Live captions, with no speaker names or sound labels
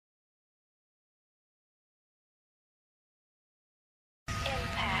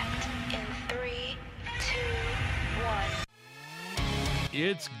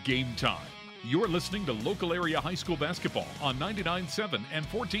It's game time. You're listening to local area high school basketball on 99.7 and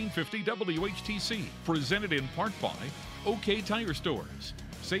 1450 WHTC. Presented in part by OK Tire Stores,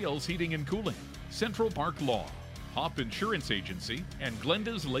 Sales Heating and Cooling, Central Park Law, Hop Insurance Agency, and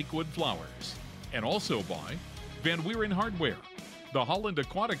Glenda's Lakewood Flowers. And also by Van Wieren Hardware, the Holland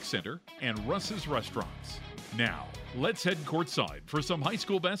Aquatic Center, and Russ's Restaurants. Now, let's head courtside for some high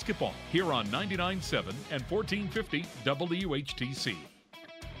school basketball here on 99.7 and 1450 WHTC.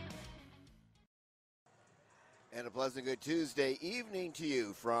 And a pleasant good Tuesday evening to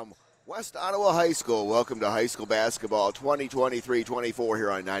you from West Ottawa High School. Welcome to high school basketball 2023-24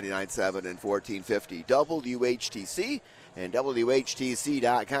 here on 99.7 and 1450 WHTC and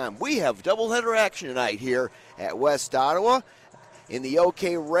WHTC.com. We have doubleheader action tonight here at West Ottawa in the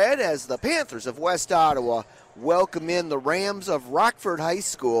OK Red as the Panthers of West Ottawa welcome in the Rams of Rockford High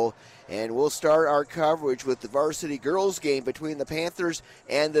School. And we'll start our coverage with the varsity girls game between the Panthers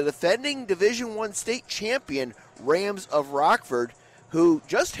and the defending Division I state champion Rams of Rockford, who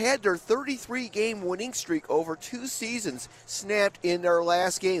just had their 33-game winning streak over 2 seasons snapped in their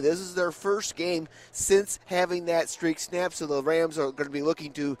last game. This is their first game since having that streak snapped, so the Rams are going to be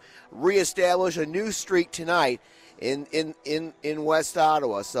looking to reestablish a new streak tonight in West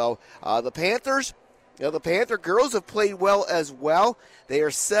Ottawa. So the Panthers... the Panther girls have played well as well. They are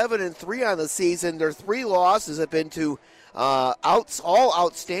 7-3 on the season. Their 3 losses have been to all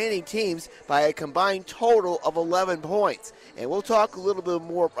outstanding teams by a combined total of 11 points. And we'll talk a little bit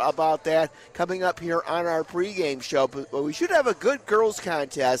more about that coming up here on our pregame show. But we should have a good girls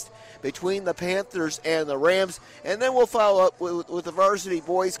contest between the Panthers and the Rams. And then we'll follow up with the varsity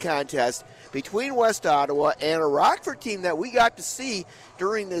boys contest between West Ottawa and a Rockford team that we got to see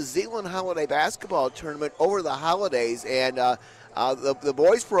during the Zeeland Holiday Basketball Tournament over the holidays. And the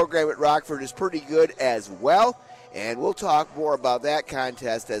boys program at Rockford is pretty good as well. And we'll talk more about that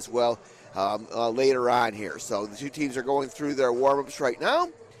contest as well later on here. So the two teams are going through their warm-ups right now.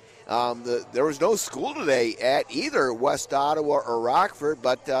 There was no school today at either West Ottawa or Rockford,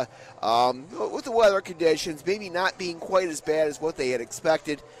 but with the weather conditions maybe not being quite as bad as what they had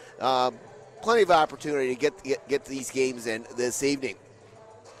expected, plenty of opportunity to get these games in this evening.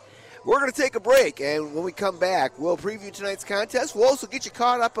 We're going to take a break, and when we come back, we'll preview tonight's contest. We'll also get you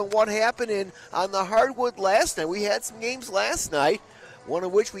caught up on what happened on the hardwood last night. We had some games last night, one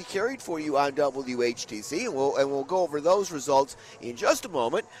of which we carried for you on WHTC, and we'll go over those results in just a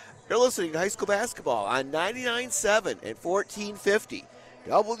moment. You're listening to high school basketball on 99.7 and 1450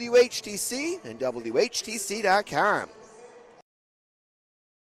 WHTC and WHTC.com.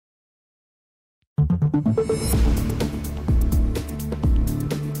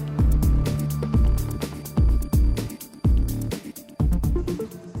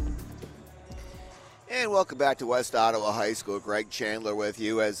 And welcome back to West Ottawa High School. Greg Chandler with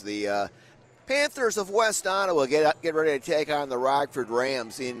you as the Panthers of West Ottawa get ready to take on the Rockford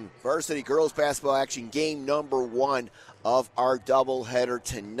Rams in varsity girls basketball action, game number 1 of our doubleheader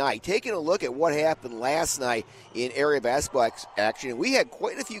tonight. Taking a look at what happened last night in area basketball action. We had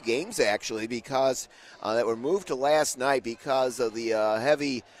quite a few games actually because that were moved to last night because of the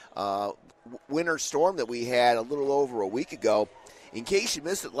heavy winter storm that we had a little over a week ago. In case you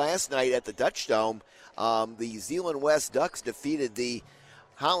missed it last night at the Dutch Dome, the Zeeland West Ducks defeated the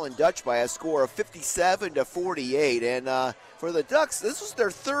Holland Dutch by a score of 57-48. And for the Ducks, this was their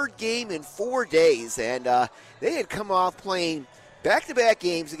 3rd game in 4 days. And they had come off playing back-to-back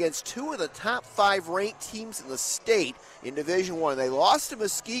games against 2 of the top 5 ranked teams in the state in Division I. They lost to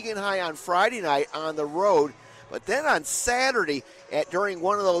Muskegon High on Friday night on the road. But then on Saturday, during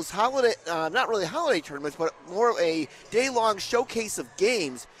one of those holiday, not really holiday tournaments, but more of a day-long showcase of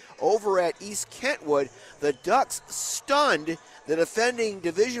games over at East Kentwood, the Ducks stunned the defending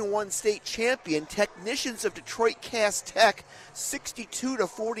Division I state champion Technicians of Detroit Cass Tech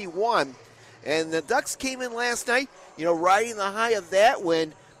 62-41. And the Ducks came in last night, riding the high of that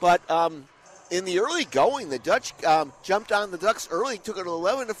win. But in the early going, the Dutch jumped on the Ducks early, took an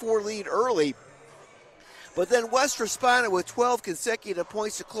 11-4 lead early. But then West responded with 12 consecutive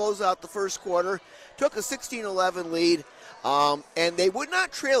points to close out the first quarter, took a 16-11 lead, and they would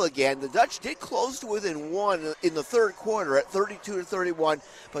not trail again. The Dutch did close to within 1 in the third quarter at 32-31,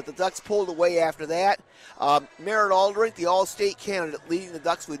 but the Ducks pulled away after that. Merritt Aldrich, the All-State candidate, leading the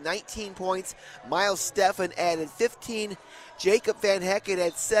Ducks with 19 points. Miles Steffen added 15. Jacob Van Hecken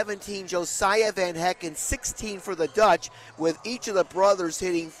had 17. Josiah Van Hecken 16 for the Dutch, with each of the brothers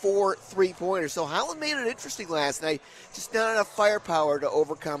hitting 4 3-pointers. So Holland made it interesting last night, just not enough firepower to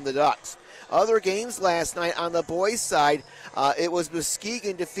overcome the Ducks. Other games last night on the boys' side, it was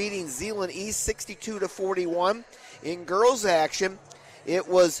Muskegon defeating Zeeland East 62-41. In girls' action, It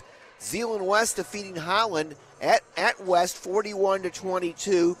was Zeeland West defeating Holland at West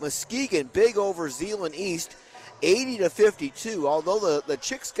 41-22. Muskegon big over Zeeland East 80-52. Although the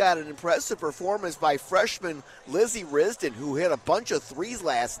Chicks got an impressive performance by freshman Lizzie Risden, who hit a bunch of threes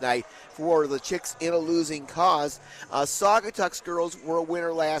last night for the Chicks in a losing cause. Saugatuck's girls were a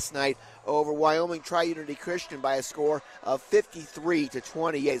winner last night over Wyoming Tri-Unity Christian by a score of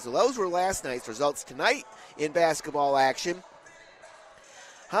 53-28. So those were last night's results. Tonight in basketball action,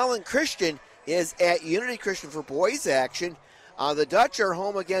 Holland Christian is at Unity Christian for boys action. The Dutch are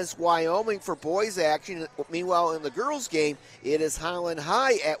home against Wyoming for boys action. Meanwhile, in the girls game, it is Holland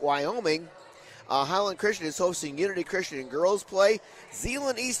High at Wyoming. Holland Christian is hosting Unity Christian in girls play.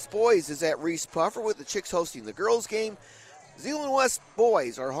 Zeeland East boys is at Reese Puffer with the Chicks hosting the girls game. Zeeland West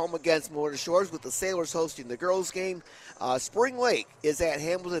boys are home against Motor Shores with the Sailors hosting the girls game. Spring Lake is at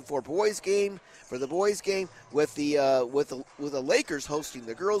Hamilton for boys game. For the boys game, with the Lakers hosting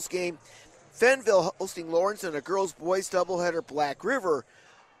the girls game. Fenville hosting Lawrence in a girls-boys doubleheader. Black River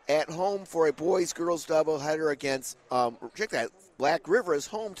at home for a boys-girls doubleheader against. Check that. Black River is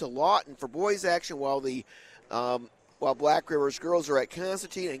home to Lawton for boys action, while Black River's girls are at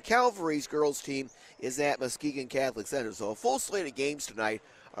Constantine, and Calvary's girls team is at Muskegon Catholic Center. So a full slate of games tonight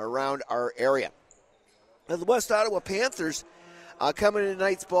around our area. Now the West Ottawa Panthers coming in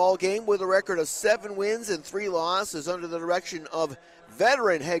tonight's ball game with a record of 7 wins and 3 losses under the direction of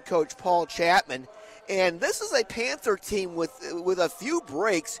veteran head coach Paul Chapman. And this is a Panther team with a few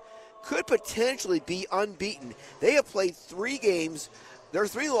breaks, could potentially be unbeaten. They have played 3 games. Their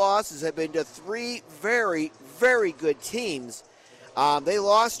 3 losses have been to 3 very, very good teams. They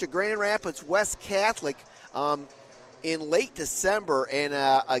lost to Grand Rapids West Catholic in late December, and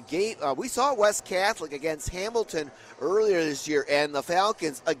a game we saw West Catholic against Hamilton earlier this year, and the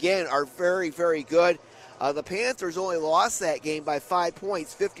Falcons again are very, very good. The Panthers only lost that game by 5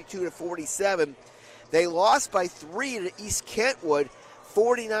 points, 52-47. They lost by 3 to East Kentwood,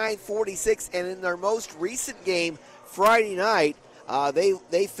 49-46, and in their most recent game Friday night,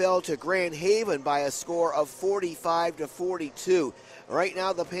 they fell to Grand Haven by a score of 45-42. Right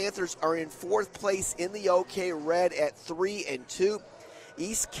now, the Panthers are in 4th place in the OK Red at 3-2.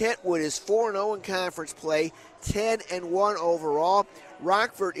 East Kentwood is 4-0 in conference play, 10-1 overall.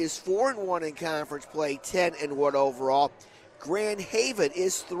 Rockford is 4-1 in conference play, 10-1 overall. Grand Haven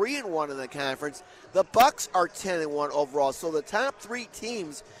is 3-1 in the conference. The Bucks are 10-1 overall. So the top 3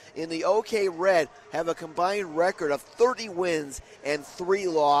 teams in the OK Red have a combined record of 30 wins and 3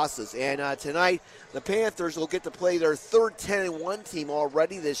 losses. And tonight, the Panthers will get to play their 3rd 10-1 team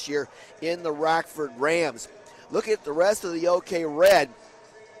already this year in the Rockford Rams. Look at the rest of the OK Red.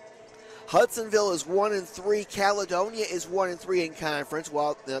 Hudsonville is 1-3. Caledonia is 1-3 in conference,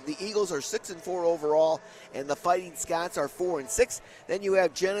 while the Eagles are 6-4 overall, and the Fighting Scots are 4-6. Then you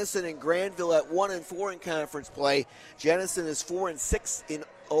have Jenison and Granville at 1-4 in conference play. Jenison is 4-6 in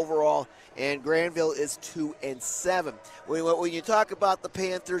overall, and Granville is 2-7. When you talk about the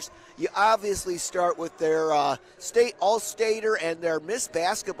Panthers, you obviously start with their state all-stater and their Miss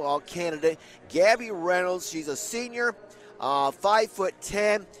Basketball candidate, Gabby Reynolds. She's a senior,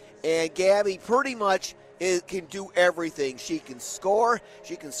 5'10". And Gabby pretty much can do everything. She can score.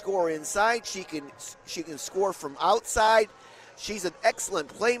 She can score inside. She can score from outside. She's an excellent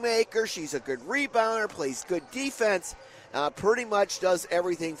playmaker. She's a good rebounder. Plays good defense. Pretty much does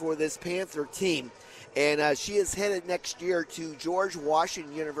everything for this Panther team. And she is headed next year to George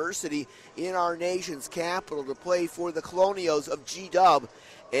Washington University in our nation's capital to play for the Colonials of G-Dub.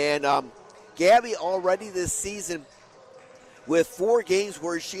 And Gabby already this season, with 4 games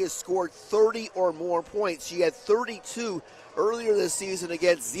where she has scored 30 or more points. She had 32 earlier this season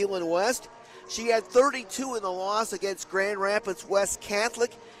against Zeeland West. She had 32 in the loss against Grand Rapids West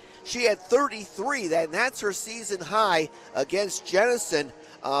Catholic. She had 33, and that's her season high against Jenison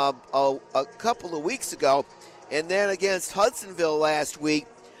a couple of weeks ago. And then against Hudsonville last week,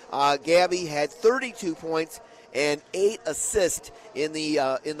 Gabby had 32 points and 8 assists in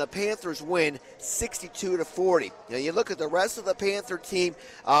the Panthers win, 62-40. Now you look at the rest of the Panther team.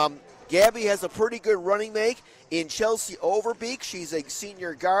 Gabby has a pretty good running mate in Chelsea Overbeek. She's a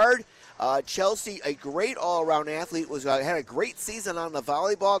senior guard. Chelsea, a great all-around athlete, had a great season on the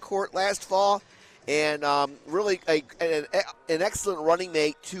volleyball court last fall, and really an excellent running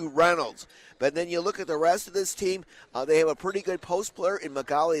mate to Reynolds. But then you look at the rest of this team, they have a pretty good post player in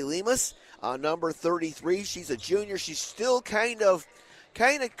Magali Lemus, number 33. She's a junior. She's still kind of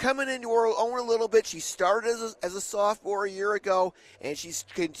kind of coming into her own a little bit. She started as a sophomore a year ago, and she's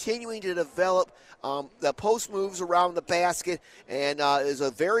continuing to develop the post moves around the basket, and is a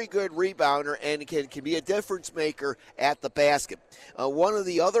very good rebounder and can be a difference maker at the basket. One of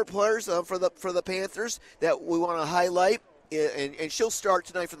the other players for the Panthers that we want to highlight, and she'll start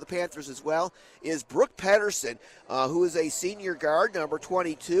tonight for the Panthers as well, is Brooke Pedersen, who is a senior guard, number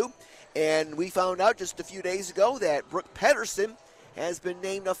 22. And we found out just a few days ago that Brooke Pedersen has been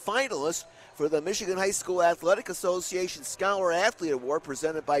named a finalist for the Michigan High School Athletic Association Scholar Athlete Award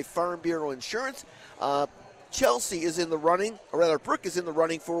presented by Farm Bureau Insurance. Chelsea is in the running, or rather Brooke is in the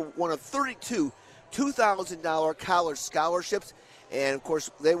running for one of 32 $2,000 college scholarships. And, of course,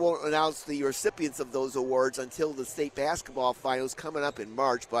 they won't announce the recipients of those awards until the state basketball finals coming up in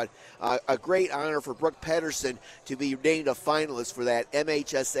March. But a great honor for Brooke Pedersen to be named a finalist for that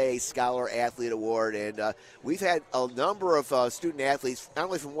MHSA Scholar Athlete Award. And we've had a number of student athletes, not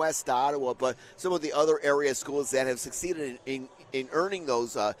only from West Ottawa, but some of the other area schools that have succeeded in earning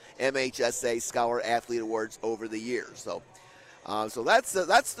those MHSA Scholar Athlete Awards over the years. So that's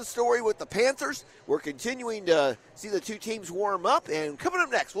the story with the Panthers. We're continuing to see the two teams warm up, and coming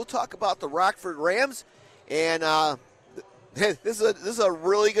up next, we'll talk about the Rockford Rams. And this is a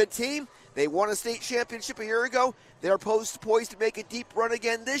really good team. They won a state championship a year ago. They're poised to make a deep run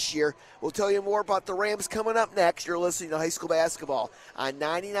again this year. We'll tell you more about the Rams coming up next. You're listening to High School Basketball on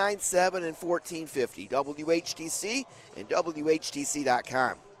 99.7 and 1450 WHTC and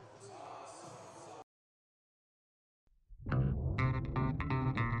WHTC.com.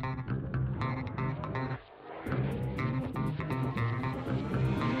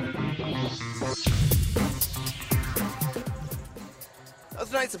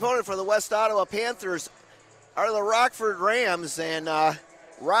 Tonight's opponent for the West Ottawa Panthers are the Rockford Rams, and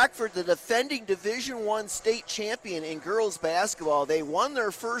Rockford, the defending Division I state champion in girls basketball. They won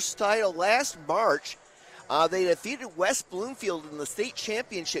their first title last March. They defeated West Bloomfield in the state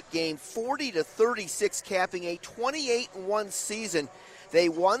championship game 40-36, capping a 28-1 season. They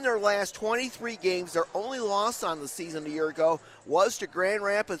won their last 23 games. Their only loss on the season a year ago was to Grand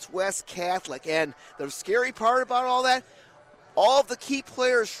Rapids West Catholic. And the scary part about all that, all of the key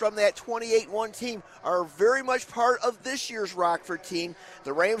players from that 28-1 team are very much part of this year's Rockford team.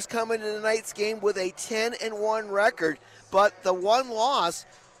 The Rams come into tonight's game with a 10-1 record, but the one loss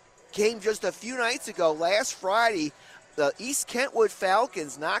came just a few nights ago. Last Friday, the East Kentwood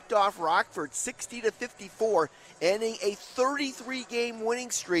Falcons knocked off Rockford 60-54, ending a 33-game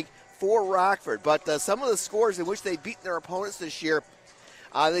winning streak for Rockford. But some of the scores in which they've beaten their opponents this year,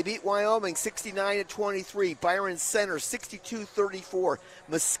 they beat Wyoming 69-23, Byron Center 62-34,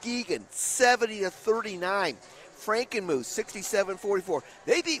 Muskegon 70-39, Frankenmuth 67-44.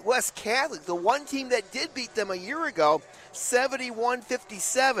 They beat West Catholic, the one team that did beat them a year ago,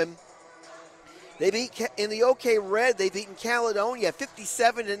 71-57. They beat in the OK Red. They've beaten Caledonia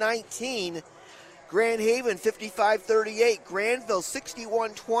 57-19. Grand Haven 55-38. Granville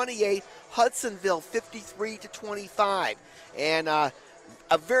 61-28. Hudsonville 53-25. And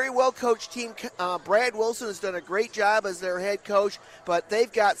a very well-coached team. Brad Wilson has done a great job as their head coach, but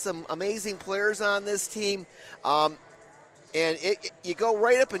they've got some amazing players on this team. And you go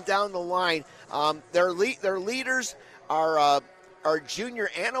right up and down the line. Their leaders are junior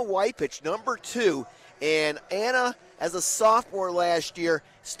Anna Wypich, number 2. And Anna, as a sophomore last year,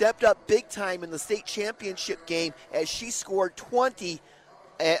 stepped up big time in the state championship game as she scored 20,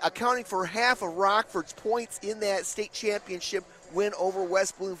 accounting for half of Rockford's points in that state championship win over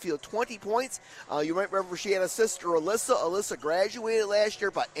West Bloomfield. 20 points. You might remember she had a sister, Alyssa. Alyssa graduated last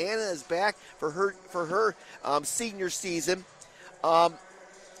year, but Anna is back for her senior season.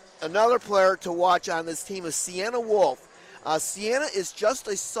 Another player to watch on this team is Sienna Wolf. Sienna is just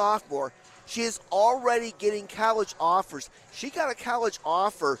a sophomore. She is already getting college offers. She got a college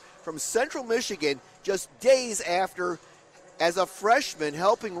offer from Central Michigan just days after, as a freshman,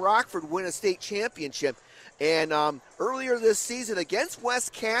 helping Rockford win a state championship. And earlier this season against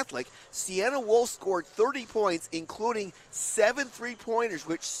West Catholic, Sienna Wolf scored 30 points, including 7 3-pointers,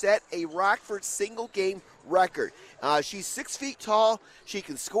 which set a Rockford single-game record. She's 6 feet tall. She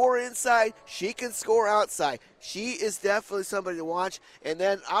can score inside. She can score outside. She is definitely somebody to watch. And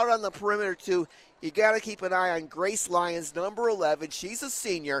then out on the perimeter, too, you got to keep an eye on Grace Lyons, number 11. She's a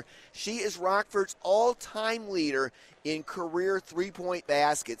senior. She is Rockford's all-time leader in career three-point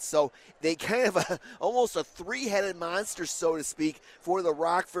baskets. So they kind of almost a three-headed monster, so to speak, for the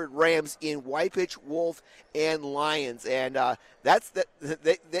Rockford Rams in Wypich, Wolf, and Lyons. And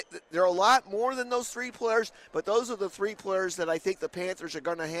There are a lot more than those three players, but those are the three players that I think the Panthers are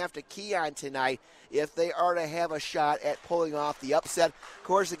going to have to key on tonight if they are to have a shot at pulling off the upset. Of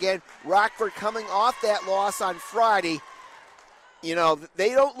course, again, Rockford coming off that loss on Friday. You know, they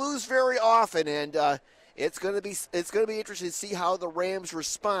don't lose very often, and it's going to be interesting to see how the Rams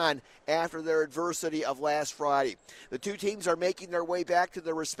respond after their adversity of last Friday. The two teams are making their way back to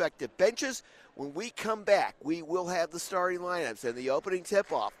their respective benches. When we come back, we will have the starting lineups and the opening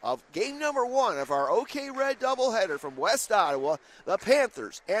tip-off of game number 1 of our OK Red doubleheader from West Ottawa, the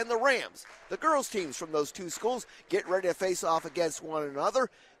Panthers and the Rams. The girls' teams from those two schools get ready to face off against one another.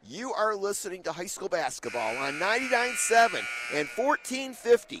 You are listening to high school basketball on 99.7 and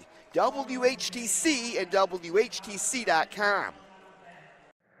 1450 WHTC and WHTC.com.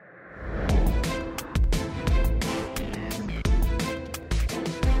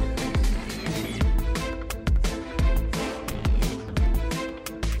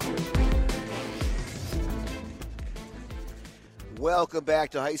 Welcome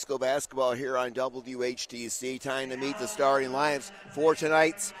back to high school basketball here on WHTC. Time to meet the starting lineups for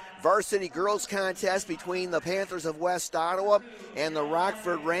tonight's varsity girls contest between the Panthers of West Ottawa and the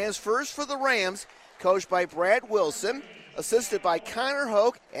Rockford Rams. First for the Rams, coached by Brad Wilson, assisted by Connor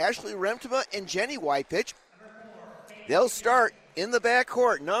Hoke, Ashley Remtema, and Jenny Whitepitch. They'll start in the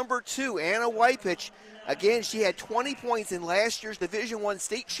backcourt. Number 2, Anna Whitepitch. Again, she had 20 points in last year's Division I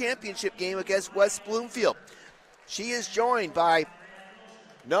state championship game against West Bloomfield. She is joined by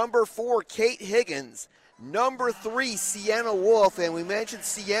number 4, Kate Higgins, number 3, Sienna Wolf, and we mentioned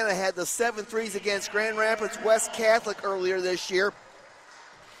Sienna had the 7 threes against Grand Rapids West Catholic earlier this year.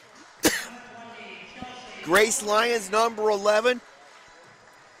 Grace Lyons, number 11,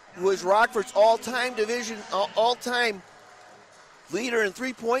 who is Rockford's all-time leader in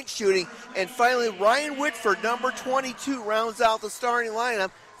three-point shooting. And finally, Ryan Whitford, number 22, rounds out the starting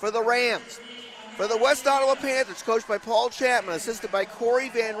lineup for the Rams. For the West Ottawa Panthers, coached by Paul Chapman, assisted by Corey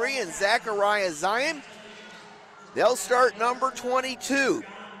Van Ree and Zachariah Zion, they'll start number 22.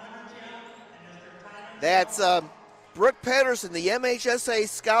 That's Brooke Pedersen, the MHSA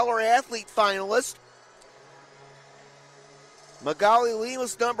Scholar Athlete finalist. Magali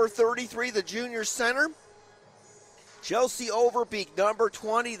Lemus, number 33, the junior center. Chelsea Overbeek, number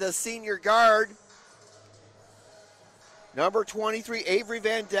 20, the senior guard. Number 23, Avery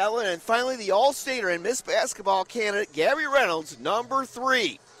Van Dellen. And finally, the All-Stater and Miss Basketball candidate, Gabby Reynolds, number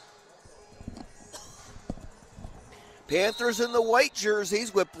 3. Panthers in the white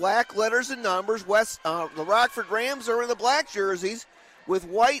jerseys with black letters and numbers. The Rockford Rams are in the black jerseys with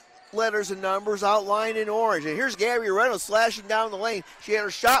white letters and numbers outlined in orange. And here's Gabby Reynolds slashing down the lane. She had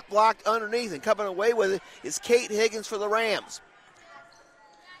her shot blocked underneath, and coming away with it is Kate Higgins for the Rams.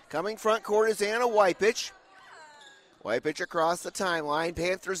 Coming front court is Anna Whitepitch. Whitepitch across the timeline.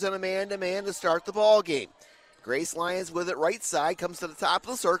 Panthers in a man-to-man to start the ball game. Grace Lyons with it right side, comes to the top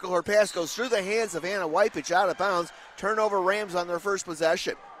of the circle. Her pass goes through the hands of Anna Whitepitch, out of bounds. Turnover Rams on their first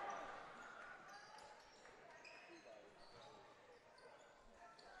possession.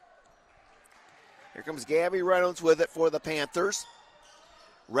 Here comes Gabby Reynolds with it for the Panthers.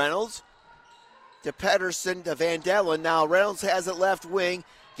 Reynolds to Pedersen to Van Dellen. Now Reynolds has it left wing.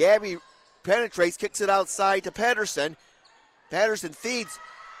 Gabby penetrates, kicks it outside to Pedersen. Pedersen feeds.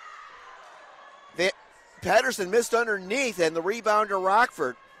 Pedersen missed underneath, and the rebound to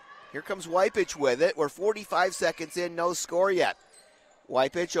Rockford. Here comes Whitepitch with it. We're 45 seconds in, no score yet.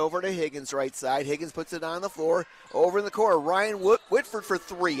 Whitepitch over to Higgins right side. Higgins puts it on the floor. Over in the corner, Ryan Whitford for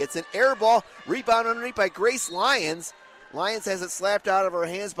 3. It's an air ball. Rebound underneath by Grace Lyons. Lyons has it slapped out of her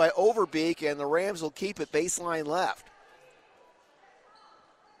hands by Overbeek, and the Rams will keep it baseline left.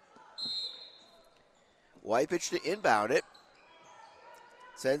 Whitepitch to inbound it.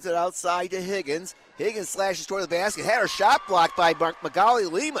 Sends it outside to Higgins. Higgins slashes toward the basket. Had her shot blocked by Magali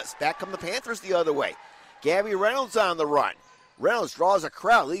Lemus. Back come the Panthers the other way. Gabby Reynolds on the run. Reynolds draws a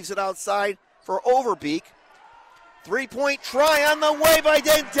crowd. Leaves it outside for Overbeek. Three-point try on the way by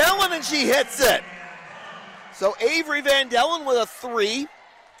Van Dellen, and she hits it. So Avery Van Dellen with a 3.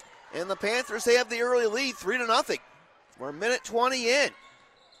 And the Panthers have the early lead, 3-0. We're a minute 20 in.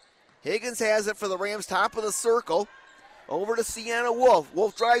 Higgins has it for the Rams, top of the circle. Over to Sienna Wolf.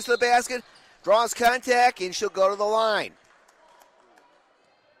 Wolf drives to the basket, draws contact, and she'll go to the line.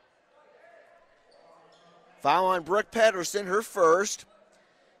 Foul on Brooke Pedersen, her first.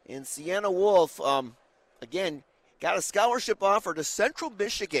 And Sienna Wolf, again, got a scholarship offer to Central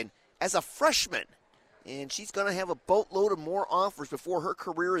Michigan as a freshman. And she's going to have a boatload of more offers before her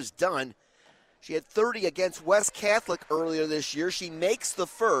career is done. She had 30 against West Catholic earlier this year. She makes the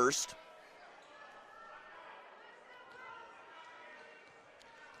first.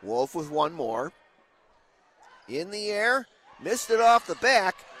 Wolf with one more. In the air, missed it off the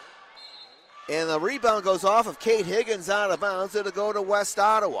back. And the rebound goes off of Kate Higgins out of bounds. It'll go to West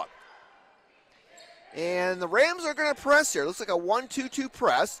Ottawa. And the Rams are going to press here. Looks like a 1-2-2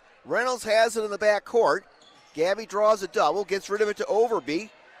 press. Reynolds has it in the back court. Gabby draws a double, gets rid of it to Overby.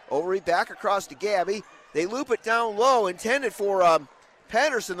 Overby back across to Gabby. They loop it down low, intended for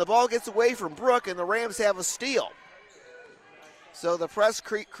Pedersen. The ball gets away from Brooke, and the Rams have a steal. So the press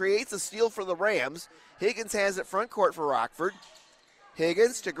creates a steal for the Rams. Higgins has it front court for Rockford.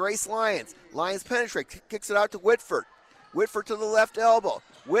 Higgins to Grace Lyons. Lyons penetrates, kicks it out to Whitford. Whitford to the left elbow.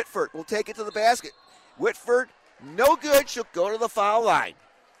 Whitford will take it to the basket. Whitford, no good. She'll go to the foul line.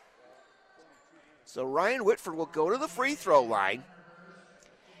 So Ryan Whitford will go to the free throw line.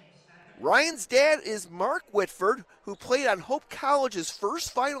 Ryan's dad is Mark Whitford, who played on Hope College's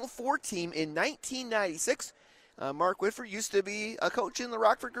first Final Four team in 1996. Mark Whitford used to be a coach in the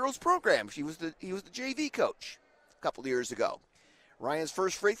Rockford girls program. He was the JV coach a couple of years ago. Ryan's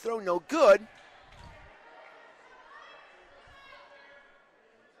first free throw, no good.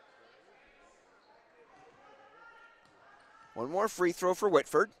 One more free throw for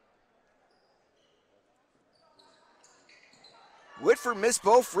Whitford. Whitford missed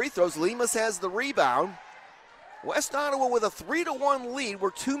both free throws. Lemus has the rebound. West Ottawa with a 3-1 lead. We're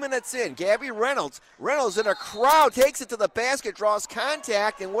 2 minutes in. Gabby Reynolds. Reynolds in a crowd takes it to the basket, draws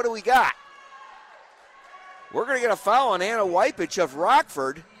contact, and what do we got? We're going to get a foul on Anna Wypich of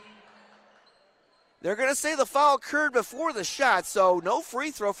Rockford. They're going to say the foul occurred before the shot, so no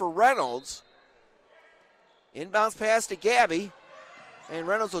free throw for Reynolds. Inbounds pass to Gabby, and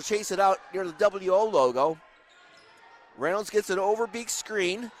Reynolds will chase it out near the WO logo. Reynolds gets an Overbeek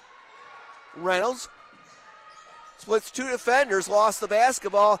screen. Reynolds splits two defenders, lost the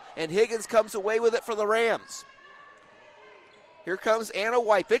basketball, and Higgins comes away with it for the Rams. Here comes Anna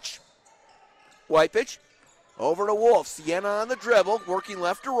Wypich. Wypich over to Wolf. Sienna on the dribble, working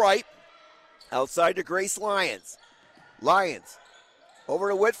left to right. Outside to Grace Lyons. Lyons over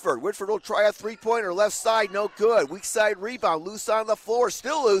to Whitford. Whitford will try a three-pointer. Left side, no good. Weak side rebound. Loose on the floor.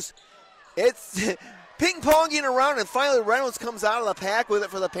 Still loose. It's ping-ponging around, and finally Reynolds comes out of the pack with it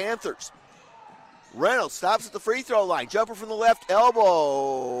for the Panthers. Reynolds stops at the free throw line. Jumper from the left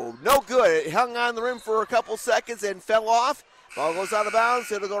elbow. No good. It hung on the rim for a couple seconds and fell off. Ball goes out of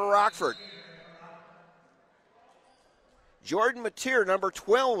bounds. It'll go to Rockford. Jordan Mateer, number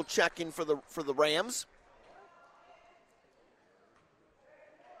 12, will check in for the Rams.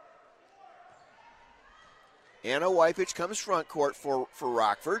 Anna Wypich comes front court for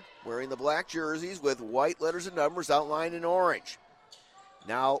Rockford, wearing the black jerseys with white letters and numbers outlined in orange.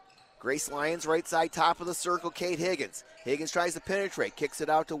 Now, Grace Lyons, right side, top of the circle, Kate Higgins. Higgins tries to penetrate, kicks it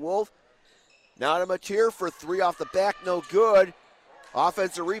out to Wolf. Now to Mateer for three off the back, no good.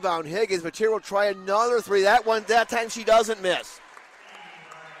 Offensive rebound, Higgins. Mateer will try another three. That time she doesn't miss.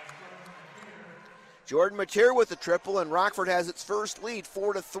 Jordan Mateer with the triple, and Rockford has its first lead,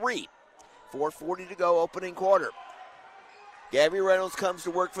 4-3. 4:40 to go, opening quarter. Gabby Reynolds comes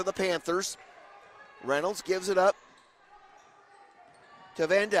to work for the Panthers. Reynolds gives it up to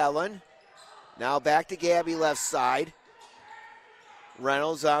Van Dellen. Now back to Gabby, left side.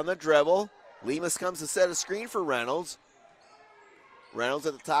 Reynolds on the dribble. Lemus comes to set a screen for Reynolds. Reynolds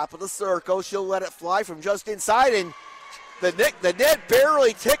at the top of the circle. She'll let it fly from just inside, and the net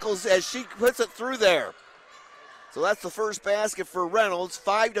barely tickles as she puts it through there. So that's the first basket for Reynolds.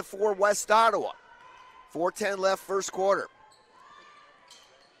 5-4 West Ottawa. 4:10 left first quarter.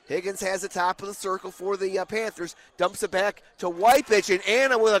 Higgins has the top of the circle for the Panthers. Dumps it back to Wypich, and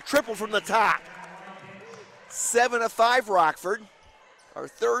Anna with a triple from the top. 7-5 Rockford. Our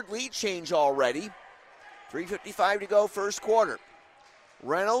third lead change already. 3:55 to go first quarter.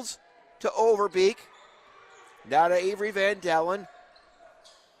 Reynolds to Overbeek. Now to Avery Van Dellen.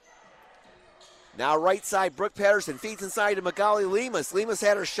 Now right side, Brooke Pedersen feeds inside to Magali Lemus. Lemus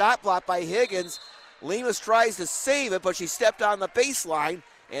had her shot blocked by Higgins. Lemus tries to save it, but she stepped on the baseline,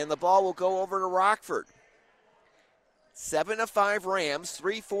 and the ball will go over to Rockford. 7-5 Rams,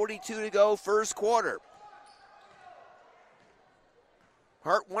 3:42 to go first quarter.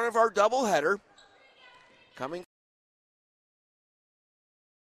 Part one of our doubleheader. Coming.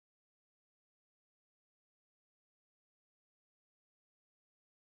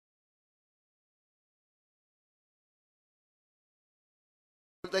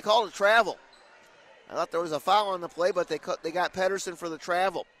 They called it travel. I thought there was a foul on the play, but they got Pedersen for the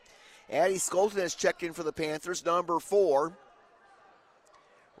travel. Addie Skolten has checked in for the Panthers, number 4.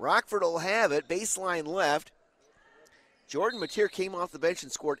 Rockford will have it, baseline left. Jordan Mateer came off the bench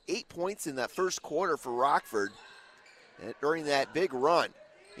and scored 8 points in that first quarter for Rockford during that big run.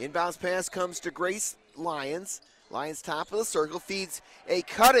 Inbounds pass comes to Grace Lyons. Lyons top of the circle, feeds a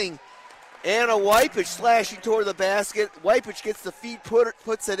cutting Anna Wypich slashing toward the basket. Wypich gets the feed,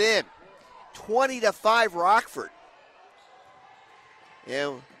 puts it in. 20-5 Rockford.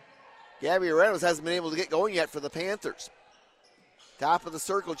 And Gabby Reynolds hasn't been able to get going yet for the Panthers. Top of the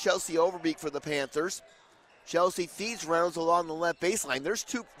circle, Chelsea Overbeek for the Panthers. Chelsea feeds Reynolds along the left baseline. There's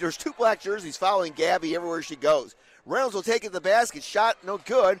two black jerseys following Gabby everywhere she goes. Reynolds will take it to the basket. Shot no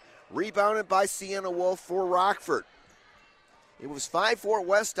good. Rebounded by Sienna Wolf for Rockford. It was 5-4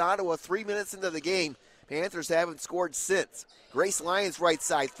 West Ottawa 3 minutes into the game. Panthers haven't scored since. Grace Lyons right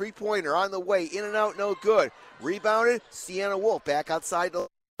side. Three-pointer on the way. In and out, no good. Rebounded. Sienna Wolf back outside the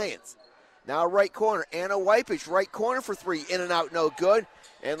Lions. Now right corner. Anna Wypich right corner for three. In and out, no good.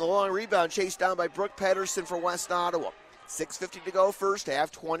 And the long rebound chased down by Brooke Pedersen for West Ottawa. 6:50 to go first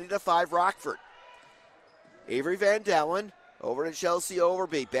half. 20-5 Rockford. Avery Van Dellen over to Chelsea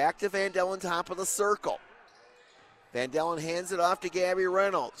Overbeek. Back to Van Dellen, top of the circle. Van Dellen hands it off to Gabby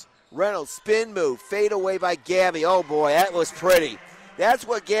Reynolds. Reynolds, spin move, fade away by Gabby. Oh boy, that was pretty. That's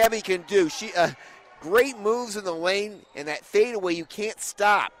what Gabby can do. She great moves in the lane, and that fade away you can't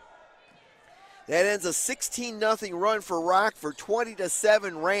stop. That ends a 16-0 run for Rockford,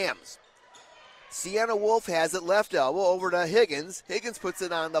 20-7 Rams. Sienna Wolf has it left elbow over to Higgins. Higgins puts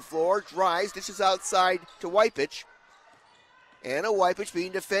it on the floor, drives, dishes outside to Wypich. Anna Wypich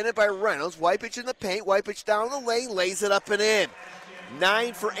being defended by Reynolds. Wypich in the paint. Wypich down the lane, lays it up and in.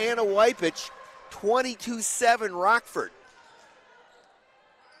 9 for Anna Wypich, 22-7 Rockford.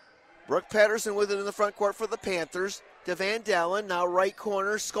 Brooke Pedersen with it in the front court for the Panthers. To Van Dellen, now right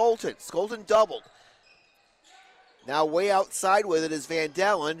corner, Skolton. Skolton doubled. Now way outside with it is Van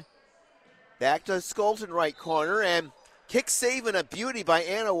Dellen. Back to Skolton right corner, and kick save and a beauty by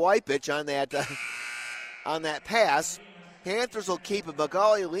Anna Wypich on that pass. Panthers will keep it.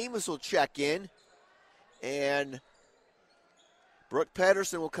 Magali Lemus will check in, and Brooke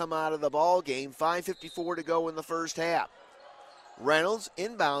Pedersen will come out of the ball game. 5:54 to go in the first half. Reynolds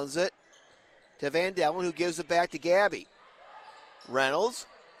inbounds it to Van Dellen, who gives it back to Gabby. Reynolds.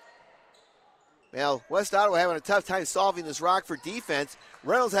 Well, West Ottawa having a tough time solving this Rockford defense.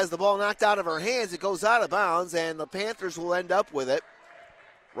 Reynolds has the ball knocked out of her hands. It goes out of bounds, and the Panthers will end up with it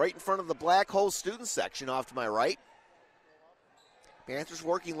right in front of the Black Hole student section off to my right. Panthers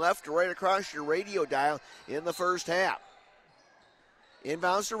working left to right across your radio dial in the first half.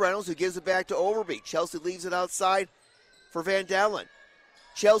 Inbounds to Reynolds, who gives it back to Overbeek. Chelsea leaves it outside for Van Dellen.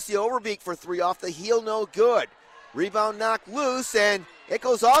 Chelsea Overbeek for three off the heel, no good. Rebound knocked loose, and it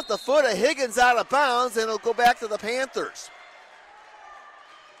goes off the foot of Higgins out of bounds, and it'll go back to the Panthers.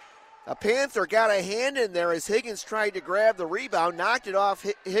 A Panther got a hand in there as Higgins tried to grab the rebound, knocked it off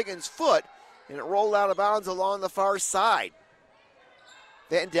Higgins' foot, and it rolled out of bounds along the far side.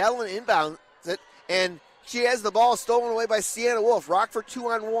 Van Dellen inbounds it, and she has the ball stolen away by Sienna Wolf. Rockford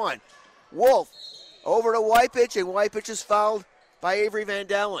 2-on-1. Wolf over to Wypich, and Wypich is fouled by Avery Van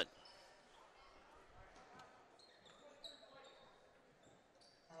Dellen.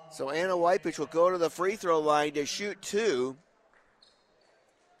 So Anna Wypich will go to the free throw line to shoot two.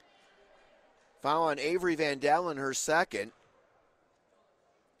 Foul on Avery Van Dellen, her second.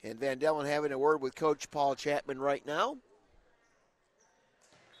 And Van Dellen having a word with Coach Paul Chapman right now.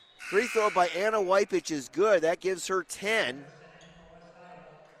 Free throw by Anna Wypich is good. That gives her 10.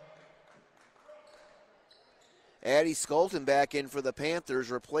 Addie Skolton back in for the Panthers,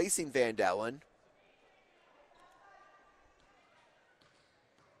 replacing Van Dellen.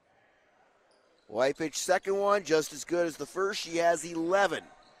 Wypich, second one, just as good as the first. She has 11.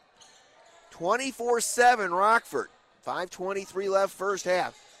 24-7 Rockford. 5:23 left first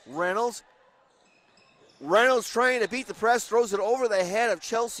half. Reynolds trying to beat the press, throws it over the head of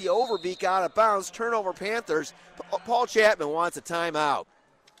Chelsea Overbeek out of bounds. Turnover Panthers. Paul Chapman wants a timeout.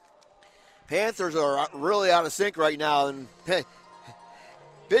 Panthers are really out of sync right now, and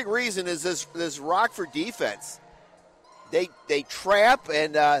big reason is this Rockford defense. They trap,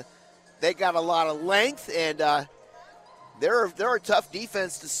 and they got a lot of length, and they're a tough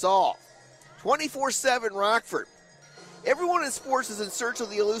defense to solve. 24-7 Rockford. Everyone in sports is in search of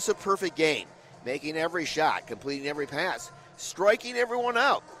the elusive perfect game, making every shot, completing every pass, striking everyone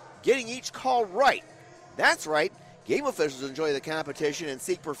out, getting each call right. That's right. Game officials enjoy the competition and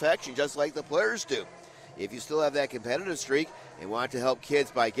seek perfection just like the players do. If you still have that competitive streak and want to help kids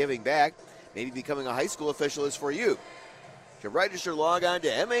by giving back, maybe becoming a high school official is for you. To register, log on to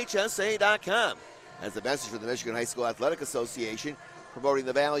MHSA.com. That's the message from the Michigan High School Athletic Association, promoting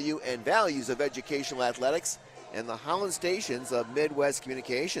the value and values of educational athletics and the Holland stations of Midwest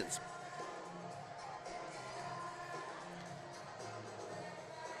Communications.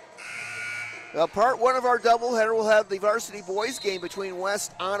 Well, part one of our doubleheader will have the varsity boys game between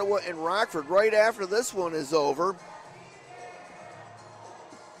West Ottawa and Rockford right after this one is over.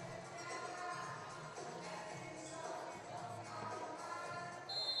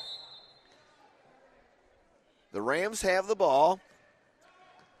 The Rams have the ball.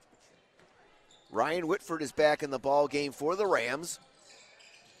 Ryan Whitford is back in the ball game for the Rams.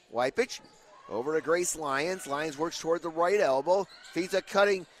 Wypich over to Grace Lyons. Lyons works toward the right elbow. Feeds a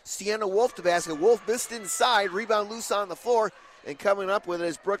cutting Sienna Wolf to basket. Wolf missed inside. Rebound loose on the floor. And coming up with it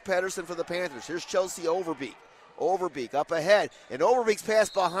is Brooke Pedersen for the Panthers. Here's Chelsea Overbeek. Overbeek up ahead. And Overbeek's pass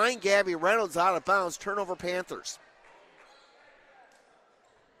behind Gabby Reynolds out of bounds. Turnover Panthers.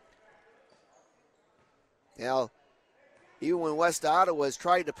 Now, even when West Ottawa has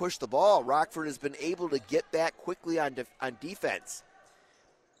tried to push the ball, Rockford has been able to get back quickly on defense.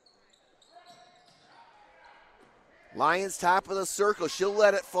 Lions top of the circle. She'll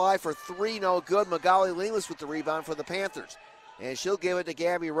let it fly for three. No good. Magali Lemus with the rebound for the Panthers. And she'll give it to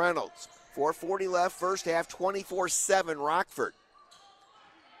Gabby Reynolds. 4:40 left, first half, 24-7 Rockford.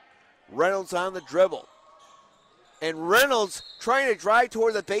 Reynolds on the dribble. And Reynolds trying to drive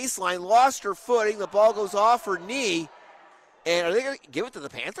toward the baseline, lost her footing. The ball goes off her knee. And are they going to give it to the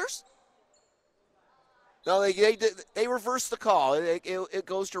Panthers? No, they reversed the call. It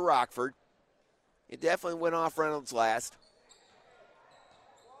goes to Rockford. It definitely went off Reynolds last.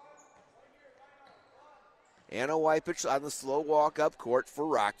 Anna Wypich on the slow walk up court for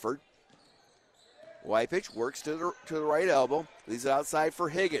Rockford. Wypich works to the right elbow. Leaves it outside for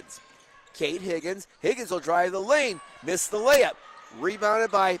Higgins. Kate Higgins. Higgins will drive the lane. Missed the layup.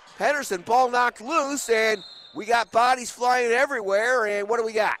 Rebounded by Pedersen. Ball knocked loose, and we got bodies flying everywhere. And what do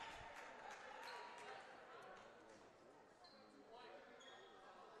we got?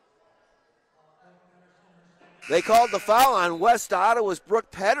 They called the foul on West Ottawa's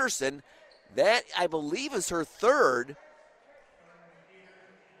Brooke Pedersen. That, I believe, is her third.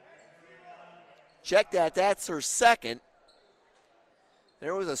 Check that. That's her second.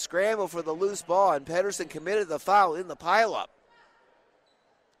 There was a scramble for the loose ball, and Pedersen committed the foul in the pileup.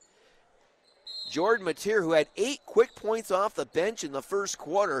 Jordan Mateer, who had 8 quick points off the bench in the first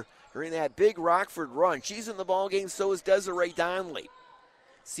quarter during that big Rockford run. She's in the ballgame, so is Desiree Donnelly.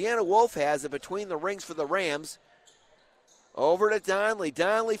 Sienna Wolf has it between the rings for the Rams. Over to Donnelly.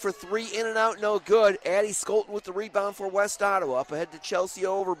 Donnelly for three, in and out, no good. Addie Skolten with the rebound for West Ottawa. Up ahead to Chelsea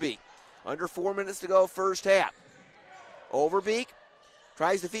Overbeek. Under 4 minutes to go, first half. Overbeek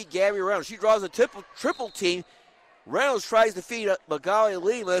tries to feed Gabby Reynolds. She draws a triple team. Reynolds tries to feed Magali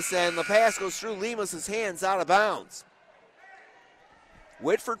Lemus, and the pass goes through Lemus's hands out of bounds.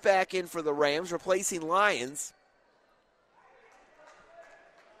 Whitford back in for the Rams, replacing Lyons.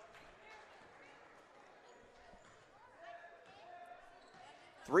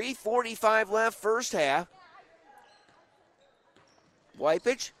 .345 left, first half.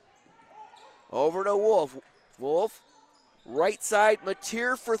 Wypich over to Wolf. Wolf, right side,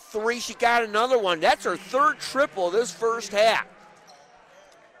 Mateer for three. She got another one. That's her third triple this first half.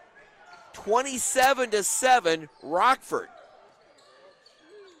 27-7, Rockford.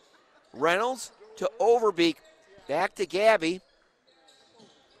 Reynolds to Overbeek. Back to Gabby.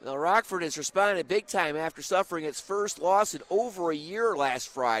 Now, Rockford has responded big time after suffering its first loss in over a year last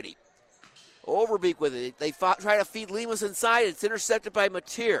Friday. Overbeek with it. They try to feed Lemus inside. It's intercepted by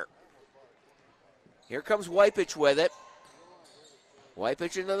Mateer. Here comes Wypich with it.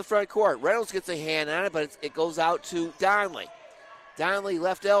 Wypich into the front court. Reynolds gets a hand on it, but it goes out to Donnelly. Donnelly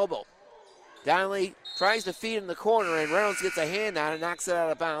left elbow. Donnelly tries to feed in the corner, and Reynolds gets a hand on it, knocks it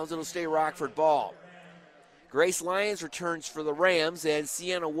out of bounds. It'll stay Rockford ball. Grace Lyons returns for the Rams, and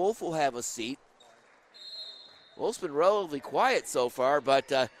Sienna Wolf will have a seat. Wolf's been relatively quiet so far, but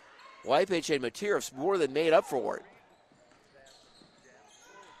Wypich and Mateer have more than made up for it.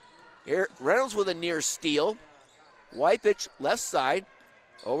 Here, Reynolds with a near steal. Wypich left side,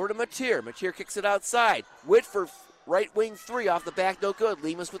 over to Mateer. Mateer kicks it outside. Whitford, right wing three off the back, no good.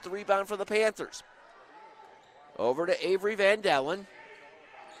 Lemus with the rebound for the Panthers. Over to Avery Van Dellen.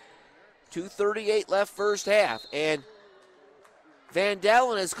 2:38 left first half, and Van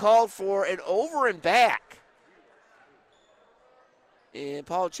Dellen is called for an over and back. And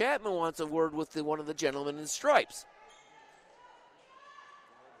Paul Chapman wants a word with one of the gentlemen in stripes.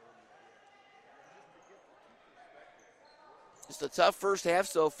 Just a tough first half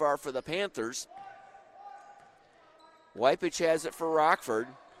so far for the Panthers. Wypich has it for Rockford.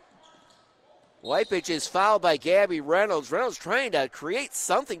 Wypich is fouled by Gabby Reynolds. Reynolds trying to create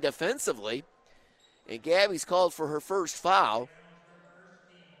something defensively. And Gabby's called for her first foul.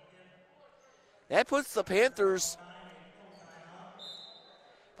 That puts the Panthers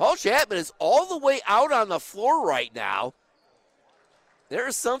Paul Chapman is all the way out on the floor right now. There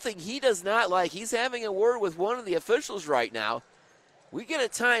is something he does not like. He's having a word with one of the officials right now. We get a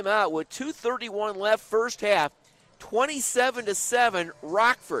timeout with 2:31 left first half. 27-7,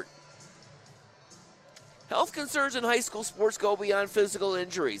 Rockford. Health concerns in high school sports go beyond physical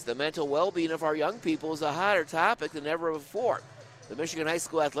injuries. The mental well-being of our young people is a hotter topic than ever before. The Michigan High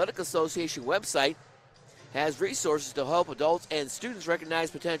School Athletic Association website has resources to help adults and students recognize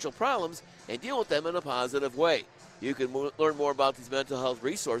potential problems and deal with them in a positive way. You can learn more about these mental health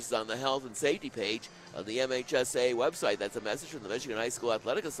resources on the health and safety page of the MHSA website. That's a message from the Michigan High School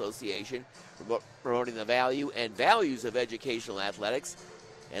Athletic Association promoting the value and values of educational athletics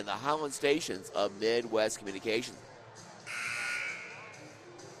and the Holland stations of Midwest Communications.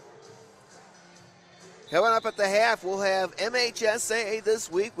 Coming up at the half, we'll have MHSA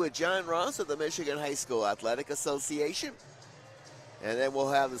this week with John Ross of the Michigan High School Athletic Association. And then we'll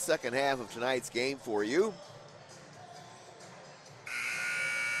have the second half of tonight's game for you.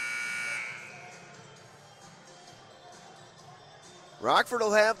 Rockford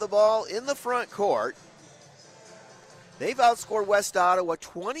will have the ball in the front court. They've outscored West Ottawa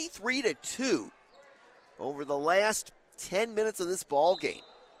 23-2 over the last 10 minutes of this ball game.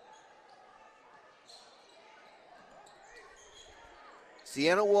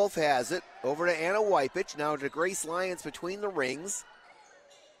 Sienna Wolf has it. Over to Anna Wypich. Now to Grace Lyons between the rings.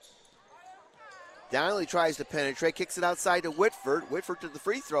 Donnelly tries to penetrate. Kicks it outside to Whitford. Whitford to the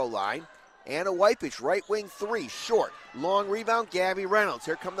free throw line. Anna Wypich, right wing three. Short. Long rebound, Gabby Reynolds.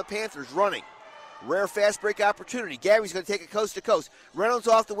 Here come the Panthers running. Rare fast break opportunity. Gabby's going to take it coast to coast. Reynolds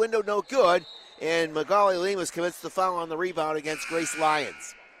off the window, no good. And Magali Lemus commits the foul on the rebound against Grace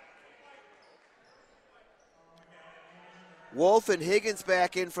Lyons. Wolf and Higgins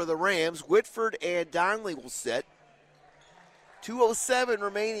back in for the Rams. Whitford and Donnelly will sit. 2:07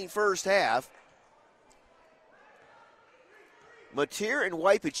 remaining first half. Mateer and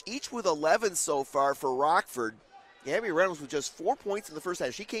Wypich each with 11 so far for Rockford. Gabby Reynolds with just 4 points in the first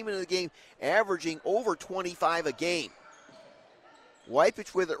half. She came into the game averaging over 25 a game.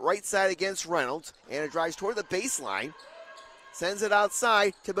 Wypich with it right side against Reynolds, and it drives toward the baseline. Sends it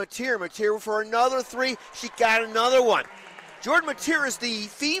outside to Mateer. Mateer for another three. She got another one. Jordan Mateer is the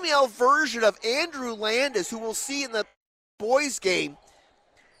female version of Andrew Landis, who we'll see in the boys' game.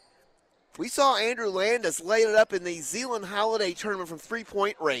 We saw Andrew Landis lay it up in the Zeeland Holiday Tournament from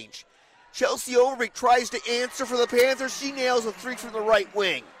three-point range. Chelsea Overbeek tries to answer for the Panthers. She nails a three from the right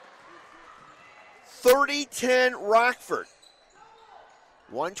wing. 30-10 Rockford.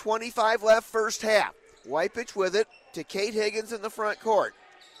 1:25 left first half. Wypich with it to Kate Higgins in the front court.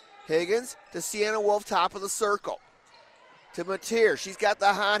 Higgins to Sienna Wolf, top of the circle. To Mateer. She's got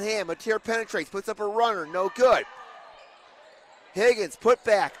the hot hand. Mateer penetrates, puts up a runner, no good. Higgins put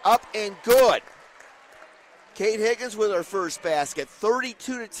back, up and good. Kate Higgins with her first basket.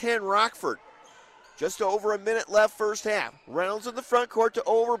 32-10 Rockford. Just over a minute left first half. Reynolds in the front court to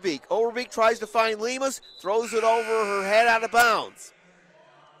Overbeek. Overbeek tries to find Lemus, throws it over her head out of bounds.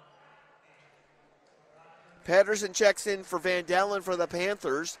 Pedersen checks in for Van Dellen for the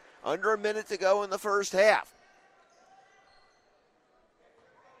Panthers. Under a minute to go in the first half.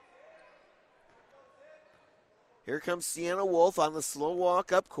 Here comes Sienna Wolf on the slow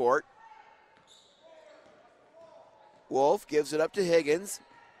walk up court. Wolf gives it up to Higgins.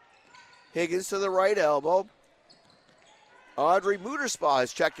 Higgins to the right elbow. Audrey Muterspa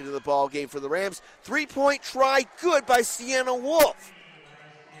has checked into the ball game for the Rams. Three-point try, good by Sienna Wolf.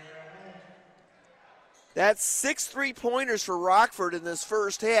 That's 6 3-pointers for Rockford in this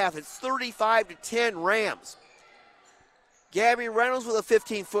first half. It's 35-10 Rams. Gabby Reynolds with a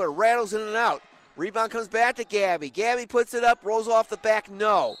 15-footer. Rattles in and out. Rebound comes back to Gabby. Gabby puts it up, rolls off the back,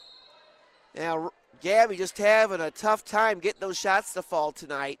 no. Now, Gabby just having a tough time getting those shots to fall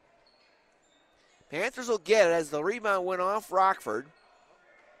tonight. Panthers will get it as the rebound went off Rockford.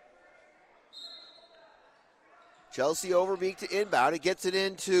 Chelsea Overbeek to inbound. It gets it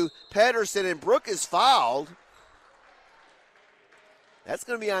into Pedersen, and Brooke is fouled. That's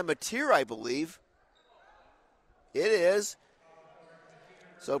going to be on Mateer, I believe. It is.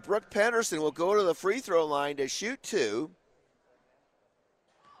 So Brooke Pedersen will go to the free throw line to shoot two.